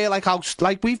 but we're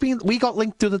we got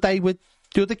linked the other day with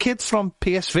the other kid from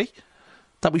PSV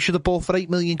that we should have bought for £8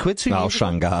 million.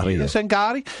 Sangari.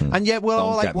 Sangari. And yet we're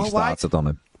all like, well, why?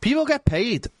 People get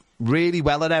paid really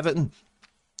well at Everton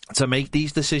to make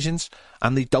these decisions,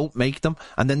 and they don't make them,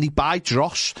 and then they buy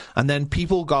dross, and then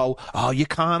people go, oh, you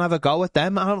can't have a go at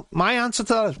them. And my answer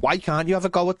to that is, why can't you have a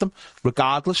go at them,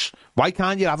 regardless? Why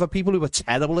can't you have people who are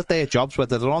terrible at their jobs,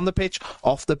 whether they're on the pitch,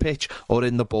 off the pitch, or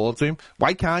in the boardroom?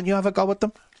 Why can't you have a go at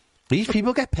them? These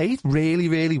people get paid really,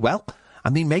 really well,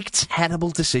 and they make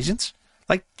terrible decisions.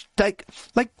 Like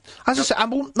as I said,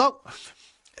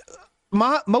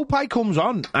 Mopai comes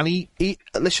on and he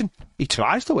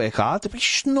tries to work hard, but he's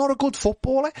just not a good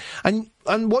footballer. And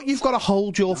what you've got to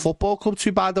hold your football club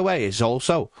to, by the way, is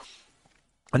also,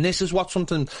 and this is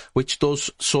something which does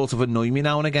sort of annoy me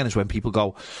now and again, is when people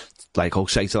go,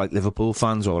 say to Liverpool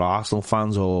fans or Arsenal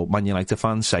fans or Man United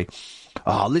fans, say,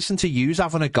 oh, listen to yous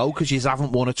having a go because yous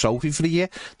haven't won a trophy for the year.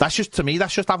 That's just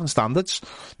having standards.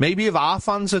 Maybe if our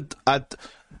fans had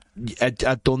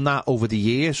done that over the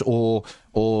years, or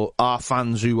our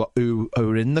fans who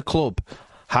are in the club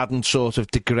hadn't sort of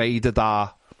degraded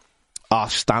our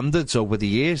standards over the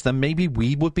years, then maybe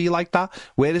we would be like that.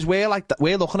 Whereas we're like that,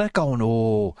 we're looking at it going,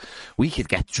 oh, we could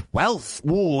get 12th.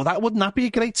 Whoa, wouldn't that be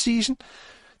a great season?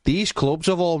 These clubs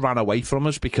have all ran away from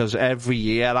us because every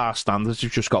year our standards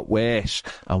have just got worse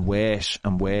and worse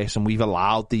and worse, and we've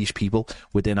allowed these people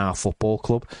within our football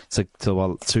club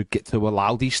to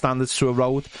allow these standards to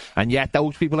erode, and yet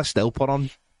those people are still put on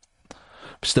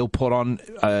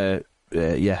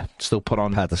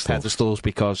pedestals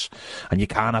because, and you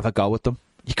can't have a go at them.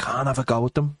 You can't have a go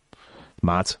at them.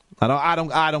 Mad. I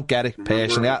don't get it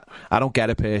personally. I don't get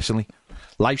it personally.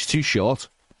 Life's too short.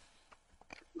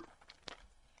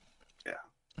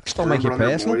 Just don't make it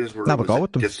personal. Never go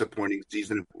with them. Disappointing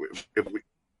season. If we,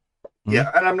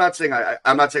 yeah, and I'm not saying I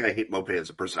hate Mopé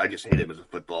as a person. I just hate him as a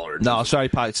footballer. No, sorry,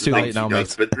 Pat. It's too late now,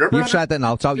 mate. You've said that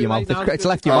now. It's out your mouth. It's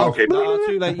left your mouth. Okay. No,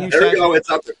 too late. There we go. It's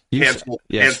up.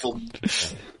 Cancelled.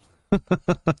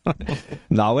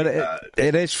 No,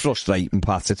 it is frustrating,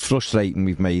 Pat. It's frustrating.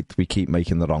 We keep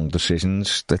making the wrong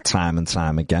decisions time and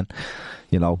time again.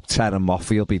 You know, Terry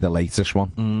Moffey will be the latest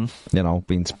one. You know,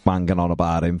 been banging on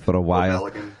about him for a while.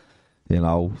 You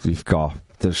know, we've got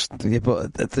there's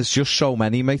just so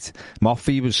many, mate.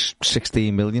 Moffey was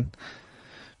 16 million.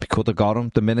 We could have got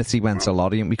him the minute he went to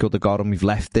Lorient. We could have got him. We've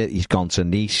left it. He's gone to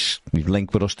Nice. We've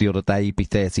linked with us the other day. He'd be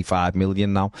 35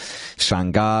 million now.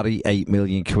 Sangari, 8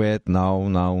 million quid. No,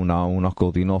 not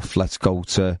good enough. Let's go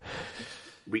to.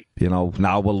 You know,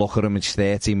 now we'll look at him. It's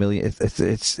 30 million.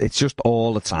 It's just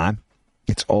all the time.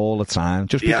 It's all the time.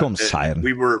 Just becomes tiring.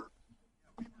 We were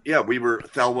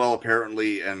Thelwell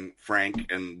apparently, and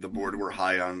Frank and the board were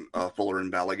high on Fuller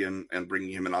and Balogun and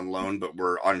bringing him in on loan, but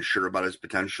we're unsure about his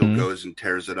potential. Goes and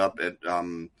tears it up at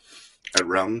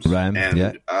Reims,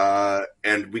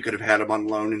 and we could have had him on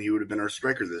loan, and he would have been our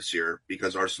striker this year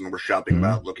because Arsenal were shopping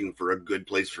about looking for a good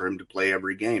place for him to play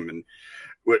every game. And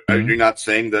you're not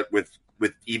saying that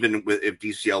if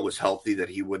DCL was healthy that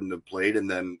he wouldn't have played, and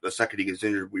then the second he gets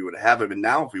injured we would have him, and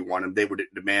now if we want him they would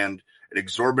demand an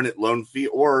exorbitant loan fee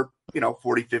or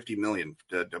 40-50 million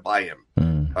to buy him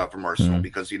from Arsenal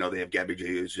because they have Gabby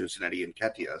Jesus and Eddie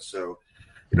Nketiah. So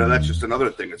that's just another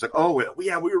thing. It's like, oh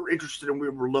yeah, we were interested and we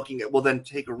were looking at, well then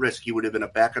take a risk. He would have been a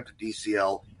backup to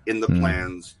DCL in the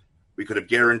plans. We could have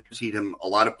guaranteed him a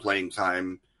lot of playing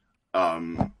time.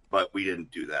 But we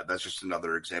didn't do that. That's just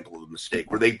another example of a mistake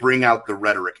where they bring out the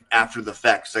rhetoric after the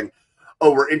fact saying,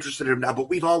 oh, we're interested in him now, but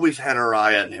we've always had our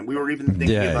eye on him. We were even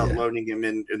thinking about loaning him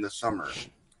in the summer.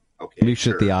 Okay.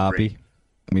 Moussa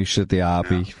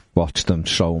Diaby watched them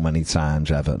so many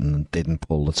times, Everton, and didn't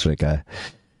pull the trigger.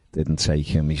 didn't take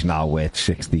him. He's now worth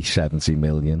 60, 70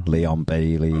 million. Leon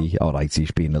Bailey, all right,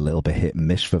 he's been a little bit hit and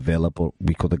miss for Villa, but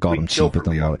we could have got him cheaper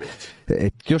than what.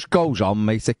 It just goes on,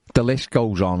 mate. The list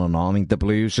goes on and on. I mean, the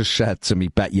Blues has said to me,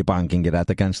 bet you're banging your head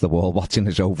against the wall watching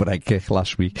his overhead kick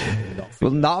last week.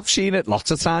 Well, no, I've seen it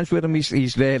lots of times with him.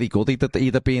 He's really good.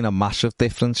 He'd have been a massive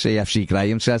difference. AFC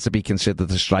Graham says to be considered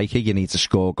a striker, you need to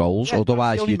score goals.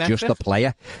 Otherwise, you're just a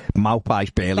player.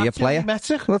 Maupai's barely a player. That's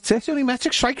the only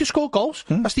metric. Strikers score goals.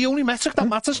 That's the only metric that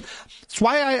matters. That's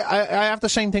why I have the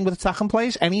same thing with attacking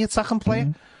players. Any attacking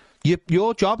player.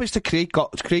 Your job is to create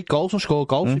goals and score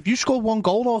goals. If you score one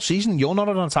goal all season, you're not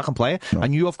an attacking player,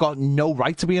 and you have got no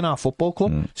right to be in our football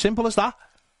club. Simple as that.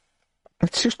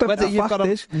 It's just whether you've got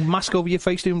a mask over your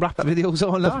face doing rap videos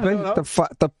or not.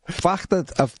 The fact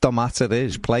of the matter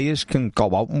is, players can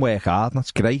go out and work hard.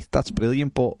 That's great. That's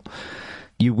brilliant. But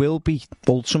you will be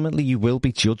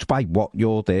judged by what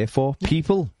you're there for.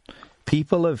 People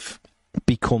have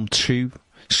become too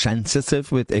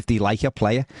sensitive with if they like a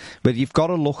player, but you've got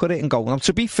to look at it and go. Now,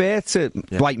 to be fair to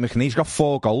Dwight McNeil, he's got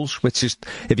 4 goals, which is,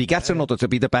 if he gets another, to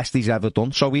be the best he's ever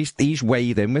done. So he's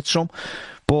weighed in with some,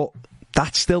 but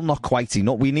that's still not quite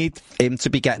enough. We need him to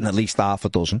be getting at least half a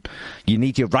dozen. You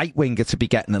need your right winger to be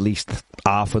getting at least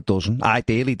half a dozen.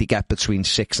 Ideally, they get between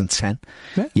 6 and 10.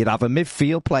 Yeah. You'd have a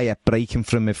midfield player breaking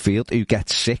from midfield who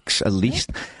gets 6 at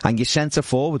least. And your centre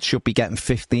forward should be getting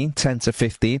 10 to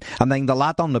 15. And then the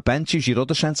lad on the bench, who's your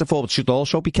other centre forward, should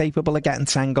also be capable of getting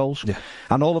 10 goals. Yeah.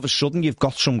 And all of a sudden, you've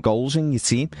got some goals in your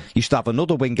team. You should have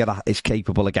another winger that is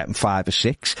capable of getting 5 or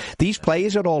 6. These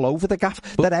players are all over the gaff.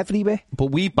 They're everywhere. But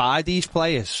we buy these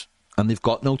players and they've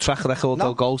got no track record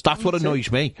of goals. That's what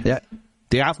annoys me. Yeah.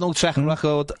 They have no track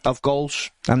record of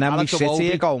goals. And then Alex we sit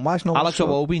here going, why is no Alex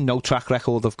Iwobi, no track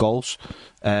record of goals.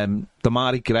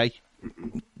 Damari Gray,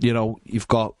 you know, you've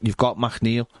got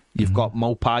McNeil, you've got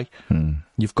Mopai,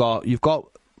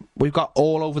 we've got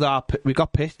all over we've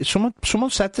got pitch.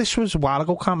 Someone said this was a while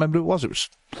ago, can't remember who it was. It was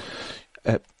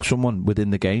someone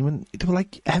within the game, and they were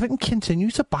like, Everton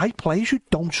continue to buy players who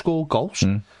don't score goals.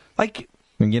 Like,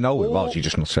 and you know it was, you're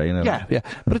just not saying it. Yeah.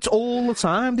 But it's all the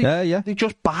time. They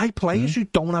just buy players who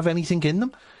don't have anything in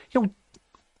them. You know,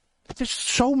 there's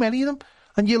so many of them.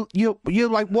 And you're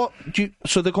like, what?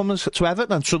 So they're coming to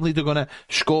Everton and suddenly they're going to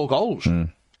score goals.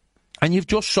 And you've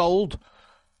just sold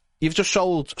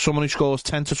someone who scores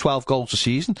 10 to 12 goals a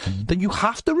season. Then you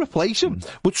have to replace him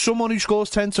with someone who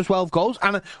scores 10 to 12 goals.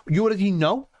 And you already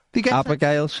know.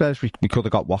 Abigail says we could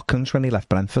have got Watkins when he left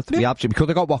Brentford. Yeah. We could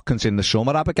have got Watkins in the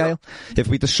summer, Abigail. If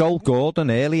we'd have sold Gordon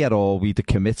earlier or we'd have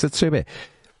committed to it.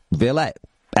 Villa,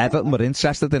 Everton were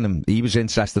interested in him. He was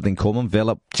interested in coming.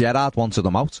 Villa, Gerrard wanted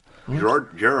him out.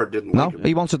 Gerrard didn't like him.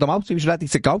 He wanted him out. He was ready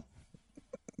to go.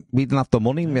 We didn't have the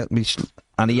money.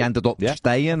 And he ended up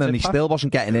staying, and he still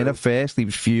wasn't getting in at first. He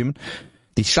was fuming.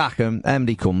 They sack him,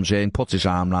 Emery comes in, puts his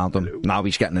arm round him. Now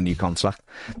he's getting a new contract.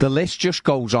 The list just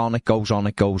goes on, it goes on,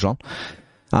 it goes on.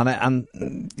 And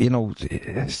you know,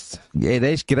 it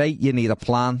is great. You need a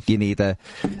plan. You need a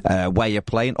way of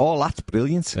playing. Oh, that's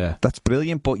brilliant. Yeah. That's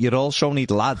brilliant. But you also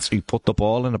need lads who put the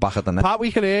ball in the back of the net. Pat,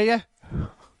 we can hear you.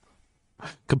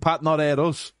 Can Pat not hear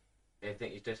us? I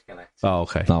think he's disconnected. Oh,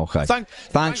 okay.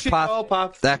 Thanks, Pat.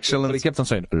 Pat. Excellent. But he kept on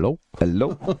saying, hello.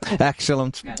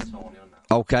 Excellent.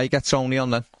 Okay, get Tony on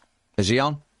then. Is he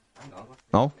on?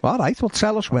 No? All right, well,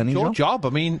 tell us when he's on. Your job. I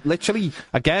mean, literally,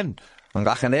 again.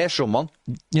 I can hear someone.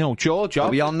 You know, it's your job.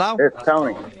 Are we on now? It's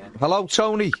Tony. Hello,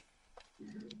 Tony.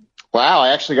 Wow,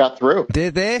 I actually got through.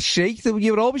 Did they see?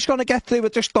 You were always going to get through. I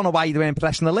just don't know why you weren't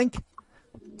pressing the link.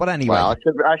 But anyway. Well,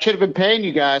 I should have been paying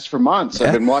you guys for months.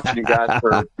 I've been watching you guys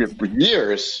for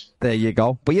years. There you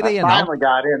go. But you're here now. I finally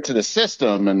got into the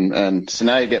system, and so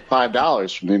now you get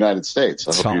 $5 from the United States.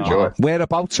 I hope you enjoy it.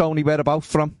 Whereabouts, Tony? Whereabouts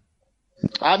from?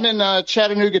 I'm in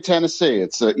Chattanooga, Tennessee.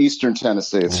 It's eastern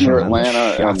Tennessee. It's near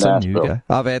Atlanta and Nashville.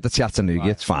 I've heard of Chattanooga.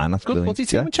 It's fine. That's good. What's he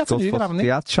team in Chattanooga, haven't he?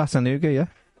 Yeah, Chattanooga, yeah.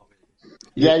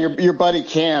 Yeah, your buddy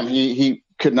Cam, he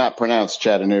could not pronounce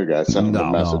Chattanooga. I sent him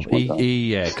a message.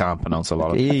 He can't pronounce a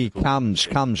lot of it. Cam's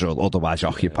otherwise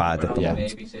occupied at the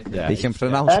moment. He can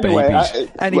pronounce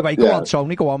babies. Anyway, go on,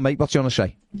 Tony. Go on, mate. What do you want to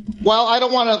say? Well, I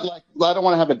don't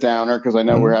want to have a downer because I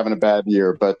know we're having a bad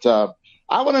year, but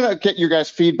I want to get your guys'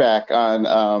 feedback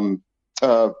on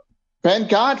Ben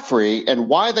Godfrey and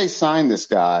why they signed this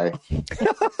guy.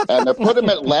 And they put him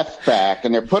at left back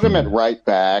and they put him at right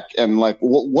back. And like,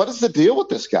 what is the deal with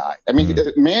this guy? I mean,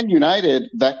 Man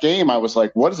United, that game, I was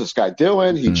like, what is this guy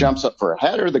doing? He jumps up for a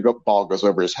header. The ball goes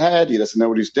over his head. He doesn't know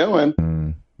what he's doing.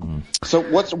 So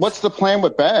what's the plan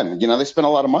with Ben? You know, they spent a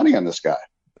lot of money on this guy.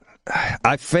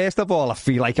 First of all, I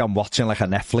feel like I'm watching like a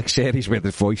Netflix series with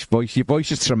his voice. Your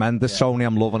voice is tremendous, Tony.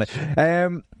 I'm loving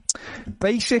it.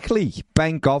 Basically,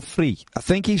 Ben Godfrey, I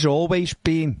think he's always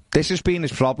been, this has been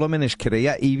his problem in his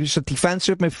career. He was a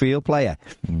defensive midfield player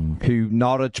who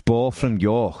Norwich bought from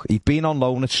York. He'd been on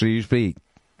loan at Shrewsbury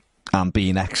and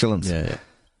been excellent. Yeah.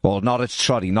 Well, Norwich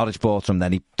bought him,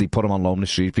 then he put him on loan at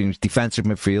Shrewsbury. He was defensive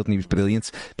midfield and he was brilliant.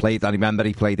 I remember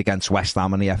he played against West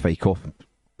Ham in the FA Cup,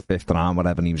 5th round,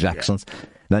 whatever, and he was excellent.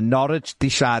 Then Norwich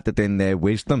decided in their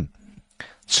wisdom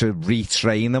to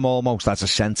retrain him almost as a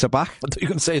centre-back. You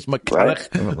can say it's mechanic.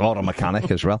 Or a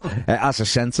mechanic as well. As a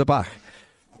centre-back.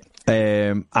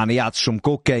 And he had some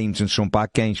good games and some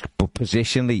bad games, but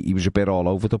positionally he was a bit all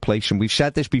over the place. And we've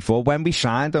said this before, when we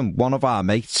signed him, one of our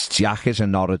mates, Jack, is a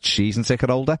Norwich season ticket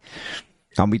holder,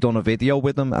 and we done a video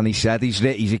with him, and he said he's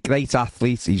a great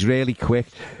athlete, he's really quick,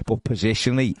 but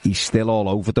positionally he's still all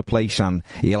over the place, and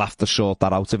he'll have to sort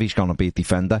that out if he's going to be a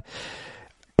defender.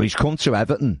 But he's come to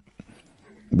Everton.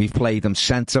 We've played him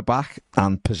centre-back,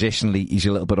 and positionally, he's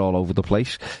a little bit all over the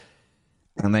place.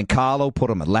 And then Carlo put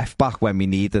him at left-back when we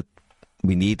needed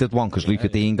one, because Luca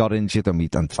Dean got injured,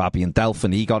 and Fabian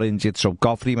Delphin, he got injured, so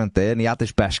Godfrey went there, and he had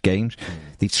his best games.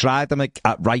 They tried him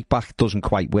at right-back, doesn't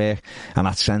quite work, and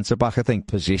at centre-back, I think,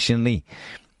 positionally,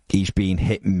 he's been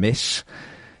hit and miss.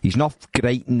 He's not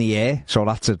great in the air, so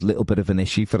that's a little bit of an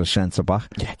issue for a centre-back.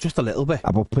 Yeah, just a little bit.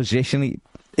 But positionally,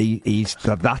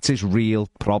 that's his real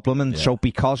problem, and so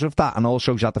because of that, and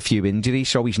also he's had a few injuries,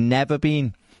 so he's never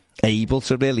been able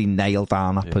to really nail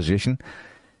down that position.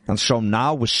 And so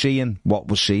now we're seeing what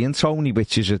we're seeing, Tony,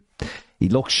 which is he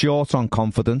looks short on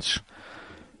confidence.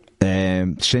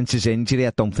 Since his injury,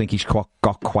 I don't think he's got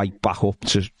quite back up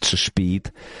to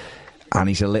speed, and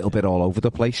he's a little bit all over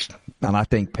the place. And I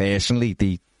think personally,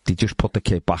 they just put the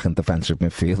kid back in defensive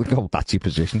midfield and go, that's your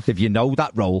position. If you know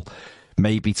that role,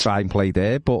 maybe try and play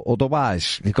there, but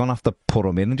otherwise you're going to have to put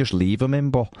him in and just leave him in.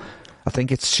 But I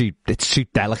think it's too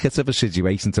delicate of a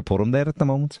situation to put him there at the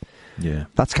moment. Yeah,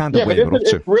 that's kind of where we're up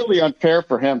to. It's really unfair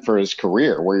for him for his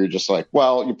career, where you're just like,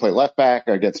 well, you play left back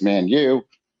against Man U,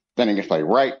 then you can play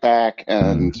right back,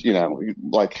 and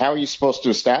like, how are you supposed to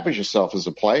establish yourself as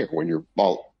a player when you're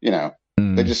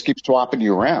they just keep swapping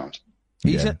you around.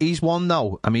 He's one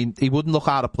though. I mean, he wouldn't look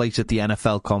out of place at the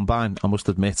NFL Combine, I must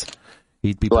admit.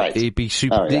 He'd be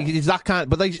super. Oh, yeah. He's that kind,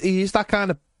 but he is that kind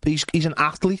of. He's an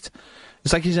athlete.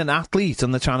 It's like he's an athlete,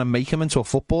 and they're trying to make him into a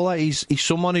footballer. He's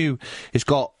someone who has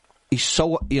got. He's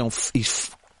so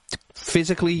he's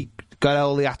physically got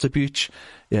all the attributes.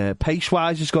 Pace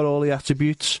wise, he's got all the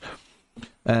attributes.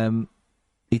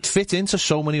 He'd fit into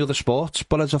so many other sports,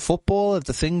 but as a footballer,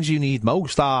 the things you need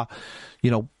most are,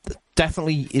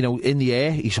 definitely, in the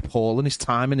air, he's appalling. His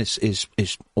timing is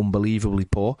unbelievably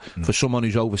poor for someone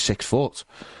who's over 6 foot.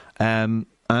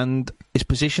 And his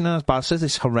positioning, as Baz says,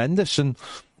 is horrendous. And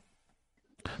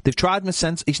they've tried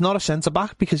him he's not a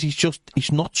centre-back because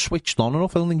he's not switched on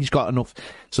enough. I don't think he's got enough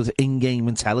sort of in-game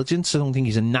intelligence. I don't think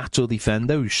he's a natural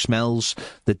defender who smells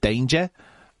the danger.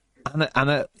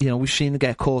 And we've seen him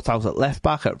get caught out at left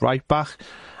back, at right back.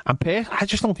 And I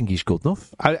just don't think he's good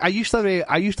enough. I used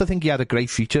to think he had a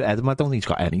great future at Everton. I don't think he's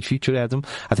got any future at Everton.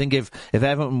 I think if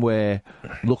Everton were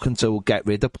looking to get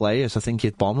rid of players, I think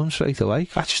he'd bomb them straight away.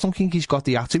 I just don't think he's got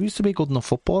the attributes to be a good enough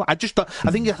footballer. I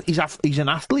think he's an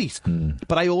athlete,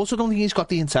 but I also don't think he's got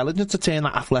the intelligence to turn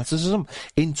that athleticism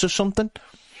into something.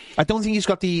 I don't think he's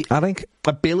got the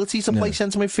ability to play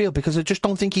centre midfield, because I just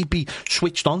don't think he'd be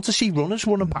switched on to see runners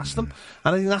running past them.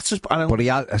 And I think that's just.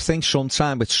 I think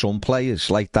sometimes with some players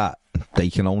like that, they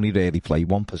can only really play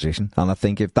one position. And I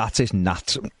think if that's his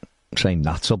natural,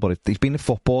 but if he's been a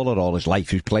footballer all his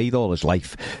life, he's played all his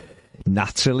life,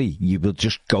 naturally you will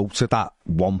just go to that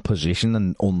one position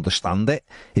and understand it.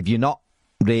 If you're not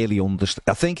really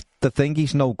I think the thing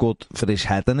he's no good for his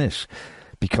heading is,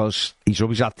 because he's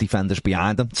always had defenders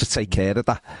behind him to take care of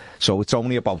that. So it's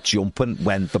only about jumping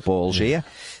when the ball's here.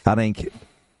 I think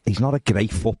he's not a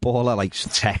great footballer, like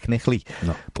technically,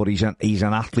 but he's an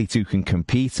athlete who can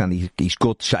compete, and he's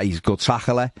good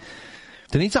tackler.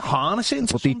 They need to harness it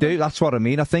into But they do, that's what I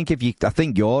mean. I think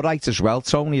you're right as well,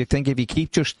 Tony. I think if you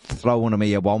keep just throwing him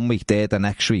here 1 week, there the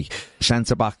next week,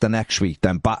 centre-back the next week,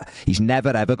 then back, he's never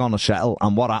ever going to settle.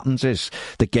 And what happens is,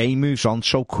 the game moves on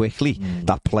so quickly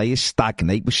that players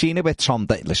stagnate. We've seen it with Tom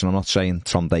Davies. Listen, I'm not saying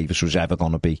Tom Davies was ever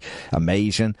going to be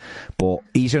amazing, but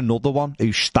he's another one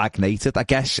who's stagnated. I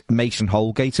guess Mason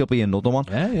Holgate will be another one.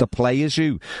 Yeah. The players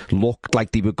who looked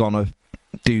like they were going to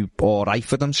do all right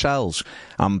for themselves,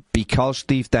 and because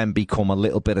they've then become a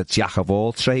little bit of jack of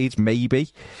all trades, maybe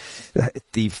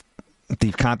they've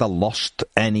they've kind of lost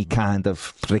any kind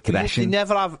of regression.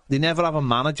 They never have a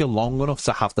manager long enough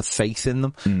to have the faith in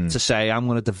them to say, I'm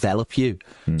going to develop you.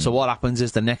 So what happens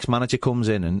is the next manager comes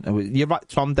in, and you're right,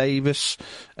 Tom Davis,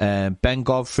 Ben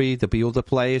Godfrey, there'll be other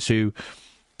players who,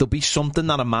 there'll be something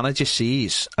that a manager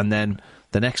sees, and then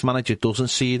the next manager doesn't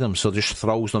see them, so just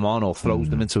throws them on or throws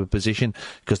them into a position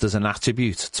because there's an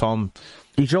attribute. Tom,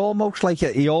 he's almost like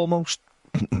he almost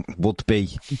would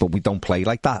be, but we don't play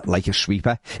like that, like a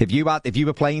sweeper. If you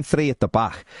were playing three at the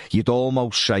back, you'd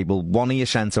almost say, well, one of your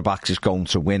centre backs is going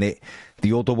to win it,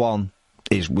 the other one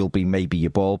will be maybe your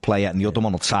ball player, and the other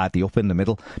one will tidy up in the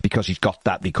middle because he's got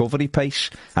that recovery pace,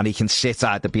 and he can sit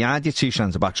either behind your two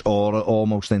centre backs or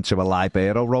almost into a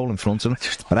libero role in front of him.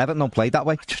 But Everton don't play that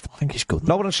way. I just don't think he's good.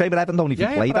 No, what I'm saying, but Everton don't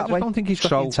even play that way. I don't think he's got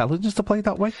the intelligence to play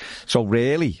that way. So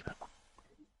really,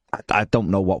 I don't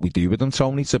know what we do with him,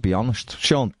 Tony, to be honest.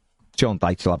 Sean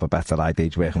Dyche will have a better idea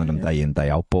working with him day in, day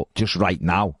out, but just right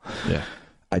now,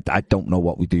 I don't know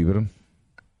what we do with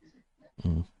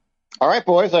him. All right,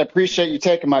 boys, I appreciate you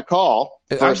taking my call.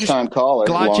 First-time caller.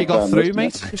 Glad you got through,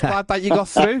 mate. Just glad that you got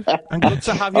through. And good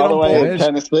to have you on board. In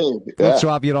Tennessee. Good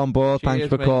to have you on board. Cheers, thanks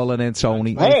for calling in,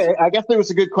 Tony. Hey, I guess it was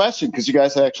a good question because you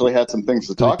guys actually had some things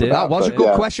to talk about. That was a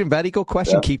good question. Very good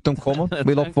question. Yeah. Keep them coming.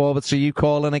 We look forward to you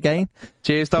calling again.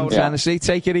 Cheers, Tony. Tennessee.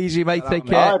 Take it easy, mate. Take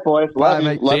care. All right, boys. Love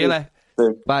you. See you later.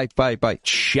 Bye.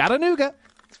 Chattanooga.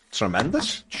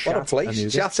 Tremendous. What a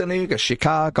place. Chattanooga,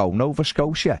 Chicago, Nova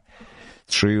Scotia.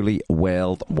 Truly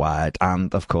worldwide.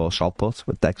 And, of course, I'll put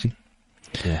with Dexy.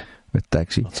 Yeah. With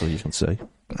Dexy. That's all you can say.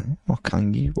 What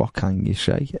can you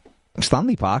say?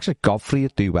 Stanley Park said Godfrey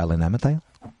would do well in Emmerdale.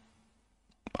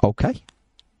 Okay.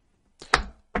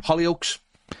 Hollyoaks.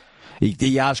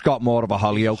 He has got more of a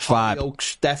Hollyoaks vibe.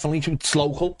 Hollyoaks, definitely. It's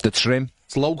local. The trim.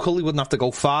 It's local. He wouldn't have to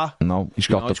go far. No, he's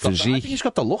got the physique. I think he's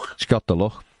got the look. He's got the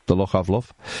look. The look of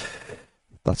love.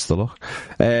 That's the look.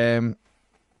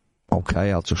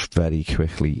 Okay, I'll just very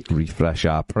quickly refresh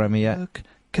our Premier. Look,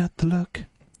 got the look.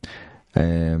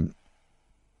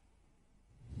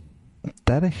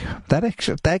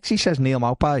 Derek, he says Neil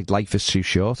Maupay, life is too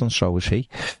short, and so is he.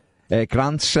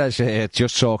 Grant says,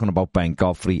 just talking about Ben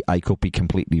Godfrey, I could be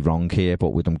completely wrong here,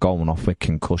 but with him going off with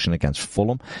concussion against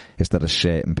Fulham, is there a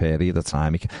certain period of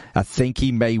time? I think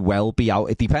he may well be out.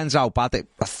 It depends how bad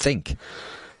I think.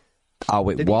 How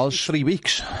it was 3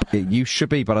 weeks. It used to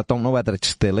be, but I don't know whether it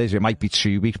still is. It might be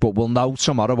 2 weeks, but we'll know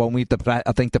tomorrow, won't we?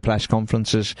 I think the press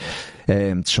conference is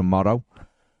tomorrow,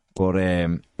 but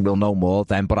we'll know more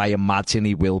then. But I imagine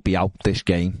he will be out this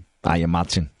game. I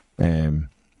imagine.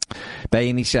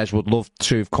 Bainey says, would love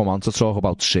to have come on to talk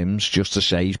about Sims, just to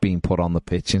say he's been put on the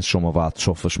pitch in some of our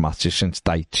toughest matches since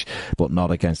Dyche, but not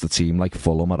against a team like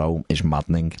Fulham at home is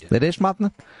maddening. Yeah. It is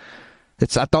maddening.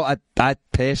 I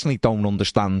personally don't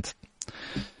understand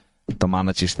the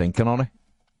manager's thinking on it.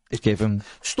 It's given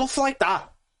stuff like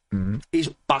that is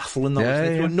baffling.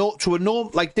 To a norm,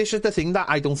 like this is the thing that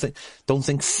I don't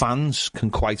think fans can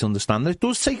quite understand. It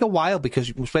does take a while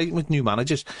because we're speaking with new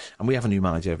managers, and we have a new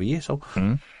manager every year. So,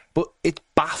 but it's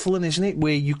baffling, isn't it?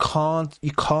 Where you can't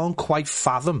quite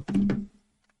fathom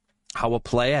how a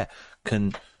player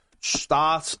can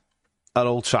start at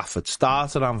Old Trafford,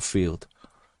 start at Anfield,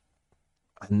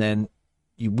 and then.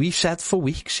 We've said for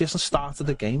weeks he hasn't started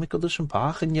the game at Goodison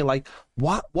Park, and you're like,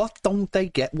 what don't they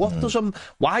get?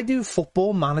 Why do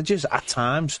football managers at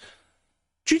times?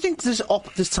 Do you think there's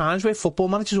times where football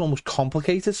managers are almost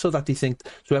complicated so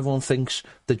everyone thinks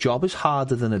the job is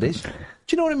harder than it is? Do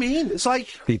you know what I mean? It's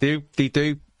like they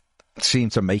do seem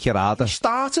to make it harder.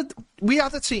 We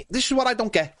had a team. This is what I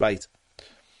don't get, right?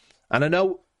 And I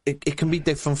know it can be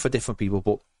different for different people,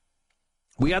 but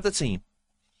we had a team.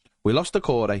 We lost the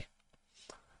Corey.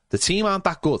 The team aren't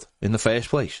that good in the first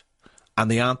place, and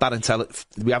they aren't that intelligent.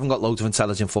 We haven't got loads of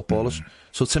intelligent footballers.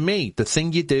 So to me, the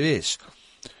thing you do is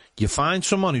you find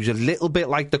someone who's a little bit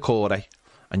like the Corey,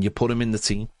 and you put him in the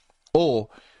team, or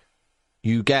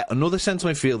you get another centre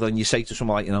midfielder and you say to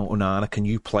someone like Onana, can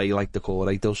you play like the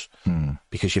Corey does?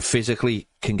 Because you physically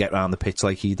can get around the pitch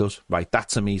like he does. Right, that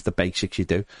to me is the basics you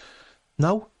do.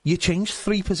 No, you change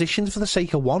 3 positions for the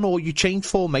sake of one, or you change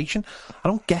formation. I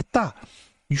don't get that.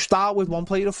 You start with one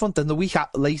player up front, then the week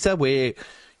later where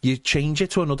you change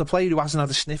it to another player who hasn't had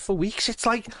a sniff for weeks. It's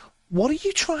like, what are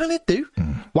you trying to do?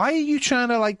 Why are you trying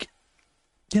to,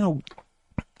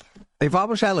 If I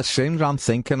was Ellis Sims, I'm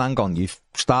thinking, hang on, you've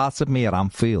started me at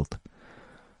Anfield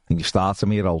and you started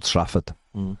me at Old Trafford,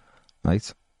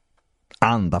 right?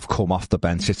 And I've come off the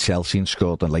bench at Chelsea and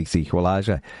scored a late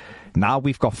equaliser. Now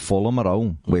we've got Fulham at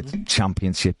home with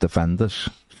championship defenders,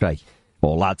 right?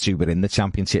 or lads who were in the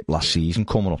Championship last season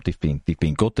coming up, they've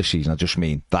been good this season. I just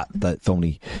mean that's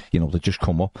only, they just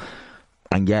come up.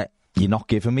 And yet, you're not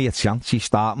giving me a chance. You're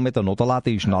starting with another lad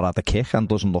who's not had a kick and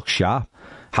doesn't look sharp.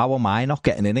 How am I not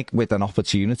getting in it with an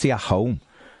opportunity at home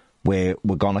where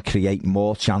we're going to create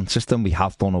more chances than we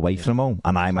have done away from home,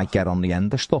 and I might get on the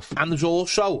end of stuff? And there's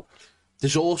also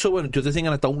another thing,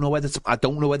 and I don't know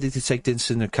whether to take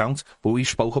this into account, but we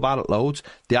spoke about it loads.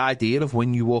 The idea of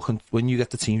when you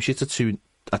get the team sheet at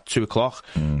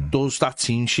 2:00, does that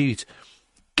team sheet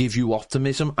give you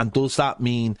optimism, and does that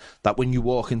mean that when you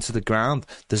walk into the ground,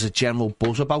 there's a general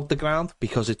buzz about the ground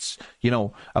because it's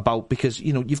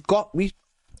you've got we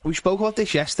spoke about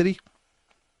this yesterday,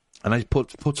 and I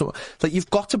put some that you've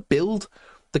got to build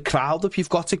the crowd up, you've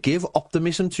got to give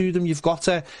optimism to them, you've got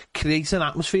to create an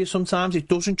atmosphere. Sometimes it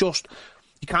doesn't just,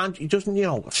 I've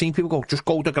seen people go, just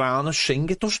go to the ground and sing.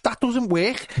 That doesn't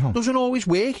work. No. It doesn't always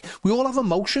work. We all have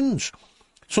emotions.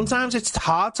 Sometimes it's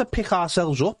hard to pick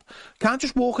ourselves up. Can't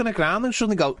just walk on the ground and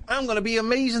suddenly go, I'm going to be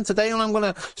amazing today and I'm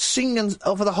going to sing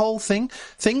over the whole thing.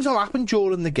 Things will happen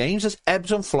during the games. There's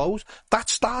ebbs and flows. That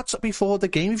starts before the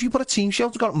game. If you put a team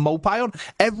shield, got Mopai on,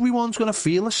 everyone's going to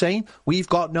feel the same. We've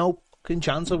got no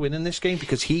chance of winning this game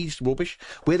because he's rubbish.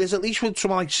 Whereas at least with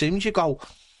someone like Sims, you go,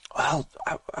 well,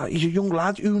 he's a young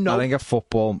lad who knows. I think of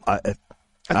football, I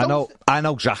know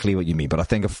exactly what you mean, but I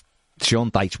think if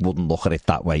Sean Dyche wouldn't look at it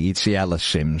that way. He'd see Ellis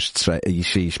Sims, he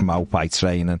sees Mopai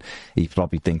training, he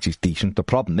probably thinks he's decent. The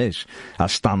problem is,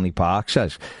 as Stanley Park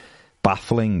says,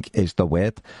 baffling is the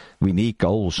word. We need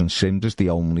goals, and Sims is the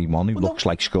only one who looks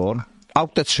like scoring.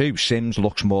 Out the two, Sims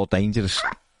looks more dangerous.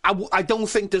 I don't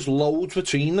think there's loads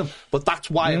between them, but that's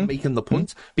why I'm making the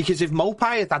point. Because if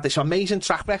Mopai had this amazing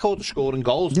track record of scoring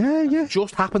goals,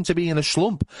 just happened to be in a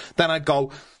slump, then I'd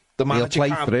go, the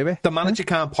manager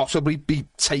can't possibly be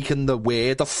taking the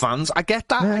word of fans. I get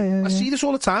that. I see this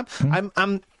all the time.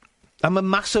 I'm a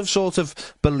massive sort of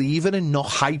believer in not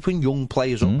hyping young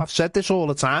players up. I've said this all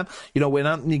the time, with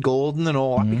Anthony Gordon and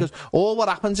all that, because all what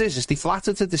happens is they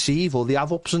flatter to deceive, or they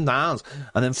have ups and downs,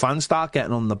 and then fans start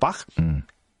getting on the back.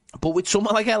 But with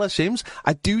someone like Ellis Sims,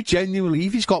 I do genuinely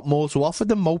believe he's got more to offer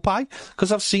than Mopai,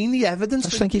 because I've seen the evidence. I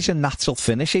just think he's a natural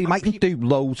finisher. He mightn't do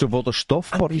loads of other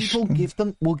stuff, but people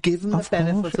will give him the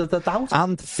benefit of the doubt.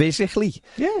 And physically.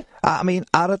 Yeah. I mean,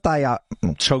 I'll call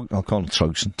him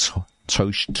Toyshin.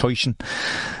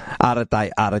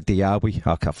 Aradiawi.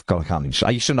 I can't even say.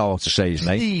 I used to know how to say his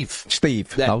name.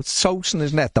 Steve. Yeah. No, it's Tosin,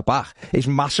 isn't it? The back is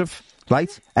massive.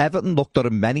 Right? Everton looked at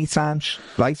him many times.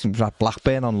 Right? He was at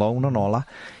Blackburn on loan and all that.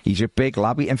 He's a big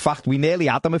lad. In fact, we nearly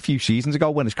had him a few seasons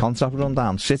ago when his contract was run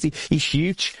down. City. He's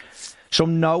huge. So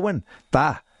knowing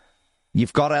that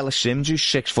you've got Ellis Sims who's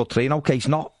 6'3", okay, he's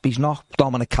not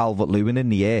Dominic Calvert-Lewin in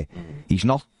the air. He's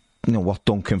not, what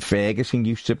Duncan Ferguson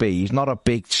used to be. He's not a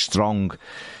big, strong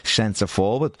centre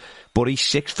forward, but he's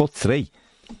 6'3".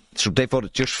 So therefore,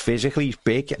 just physically, he's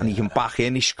big and he can back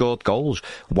in. He scored goals.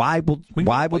 Why would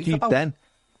you then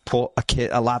put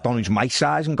a lad on who's my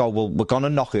size and go, well, we're going to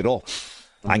knock it up,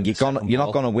 and you're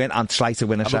not going to win and try to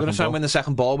win a second ball? We're going to try and win the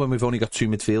second ball when we've only got two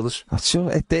midfielders.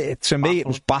 To me, it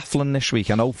was baffling this week,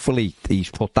 and hopefully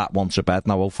he's put that one to bed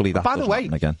now. Hopefully that doesn't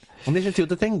happen again. And this is the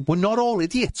other thing: we're not all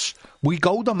idiots. We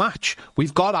go to match.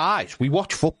 We've got eyes. We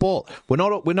watch football. We're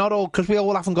not all, because we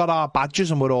all haven't got our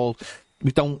badges, and we're all.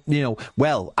 We don't,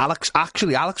 well, Alex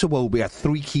Iwobi had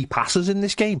 3 key passes in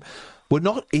this game. We're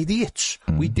not idiots.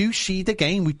 We do see the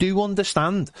game. We do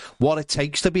understand what it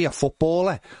takes to be a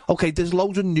footballer. Okay, there's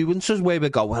loads of nuances where we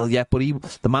go, well, yeah, but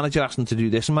the manager asked him to do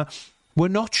this and that. We're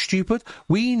not stupid.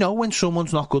 We know when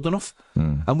someone's not good enough.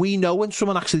 And we know when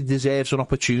someone actually deserves an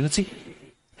opportunity.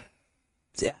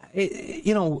 At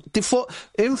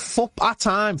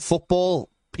times, football...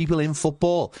 People in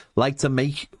football like to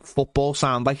make football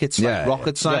sound like it's like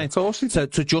rocket science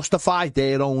to justify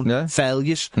their own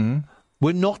failures.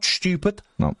 We're not stupid.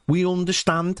 No. We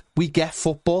understand. We get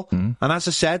football. And as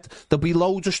I said, there'll be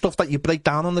loads of stuff that you break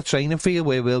down on the training field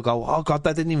where we'll go, oh God,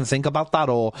 I didn't even think about that,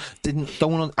 or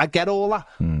I get all that.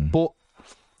 But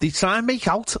they try and make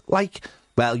out like,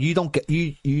 well, you don't get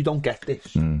this. You don't get it.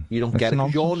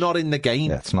 Nonsense. You're not in the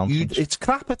game. Yeah, it's nonsense. It's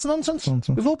crap. It's nonsense.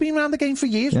 We've all been around the game for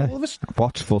years, all of us. I've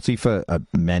watched footy for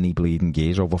many bleeding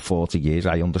years, over 40 years.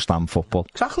 I understand football.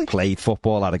 Exactly. Played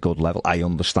football at a good level. I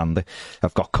understand it.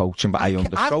 I've got coaching, but I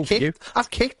understand. I've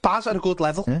kicked Baz at a good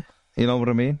level. Yeah. You know what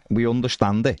I mean? We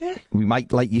understand it. Yeah. We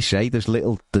might, like you say, there's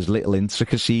little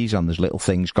intricacies and there's little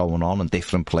things going on and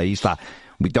different plays that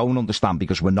we don't understand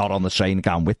because we're not on the training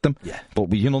ground with them. Yeah. But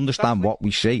we can understand what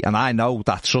we see. And I know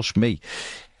that, trust me,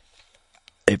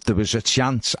 if there was a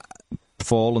chance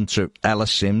falling to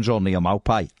Ellis Sims or Neil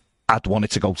Maupay, I'd want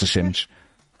it to go to Sims.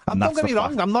 And don't get me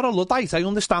wrong, I'm not a Luddite. I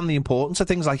understand the importance of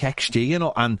things like XG and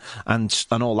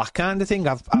all that kind of thing.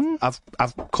 I've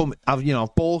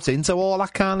bought into all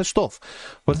that kind of stuff.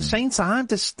 But at the same time,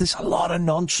 there's a lot of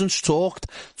nonsense talked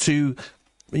to.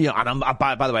 And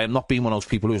by the way, I'm not being one of those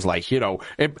people who's like,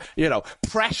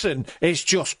 pressing is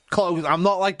just closing. I'm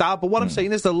not like that. But what I'm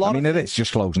saying is, it is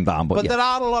just closing down. But there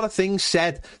are a lot of things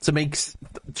said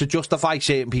to justify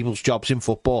certain people's jobs in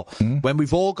football. When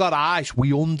we've all got eyes,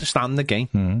 we understand the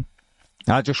game.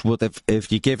 I just would, if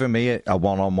you're giving me a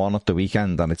one-on-one at the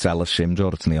weekend and it's Ellis Sims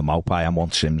or it's Neil Maupay, I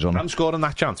want Sims on it. I'm scoring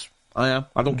that chance. I am.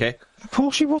 I don't care. Of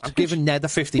course you would. I'm giving Ned a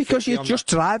 50-50. Because you just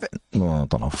drive it. No, I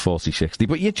don't know, 40-60.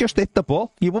 But you just hit the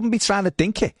ball. You wouldn't be trying to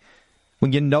dink it.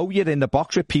 When you know you're in the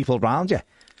box with people around you.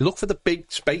 You look for the big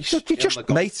space. You just,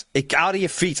 mate, it out of your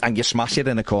feet and you smash it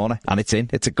in a corner. And it's in.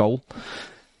 It's a goal.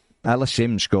 Ellis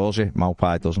Sims scores it.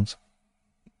 Maupay doesn't.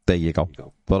 There you go.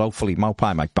 But hopefully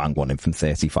Maupay might bang one in from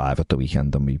 35 at the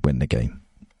weekend and we win the game.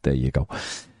 There you go.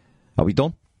 Are we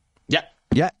done?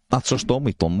 Yeah, that's us done.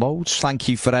 We've done loads. Thank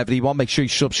you for everyone. Make sure you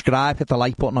subscribe. Hit the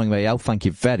like button on your way out. Thank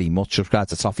you very much. Subscribe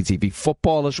to Toffee TV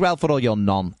Football as well for all your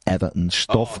non-Everton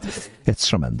stuff. It's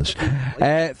tremendous.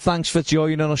 Thanks for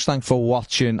joining us. Thanks for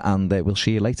watching. And we'll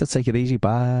see you later. Take it easy.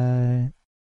 Bye.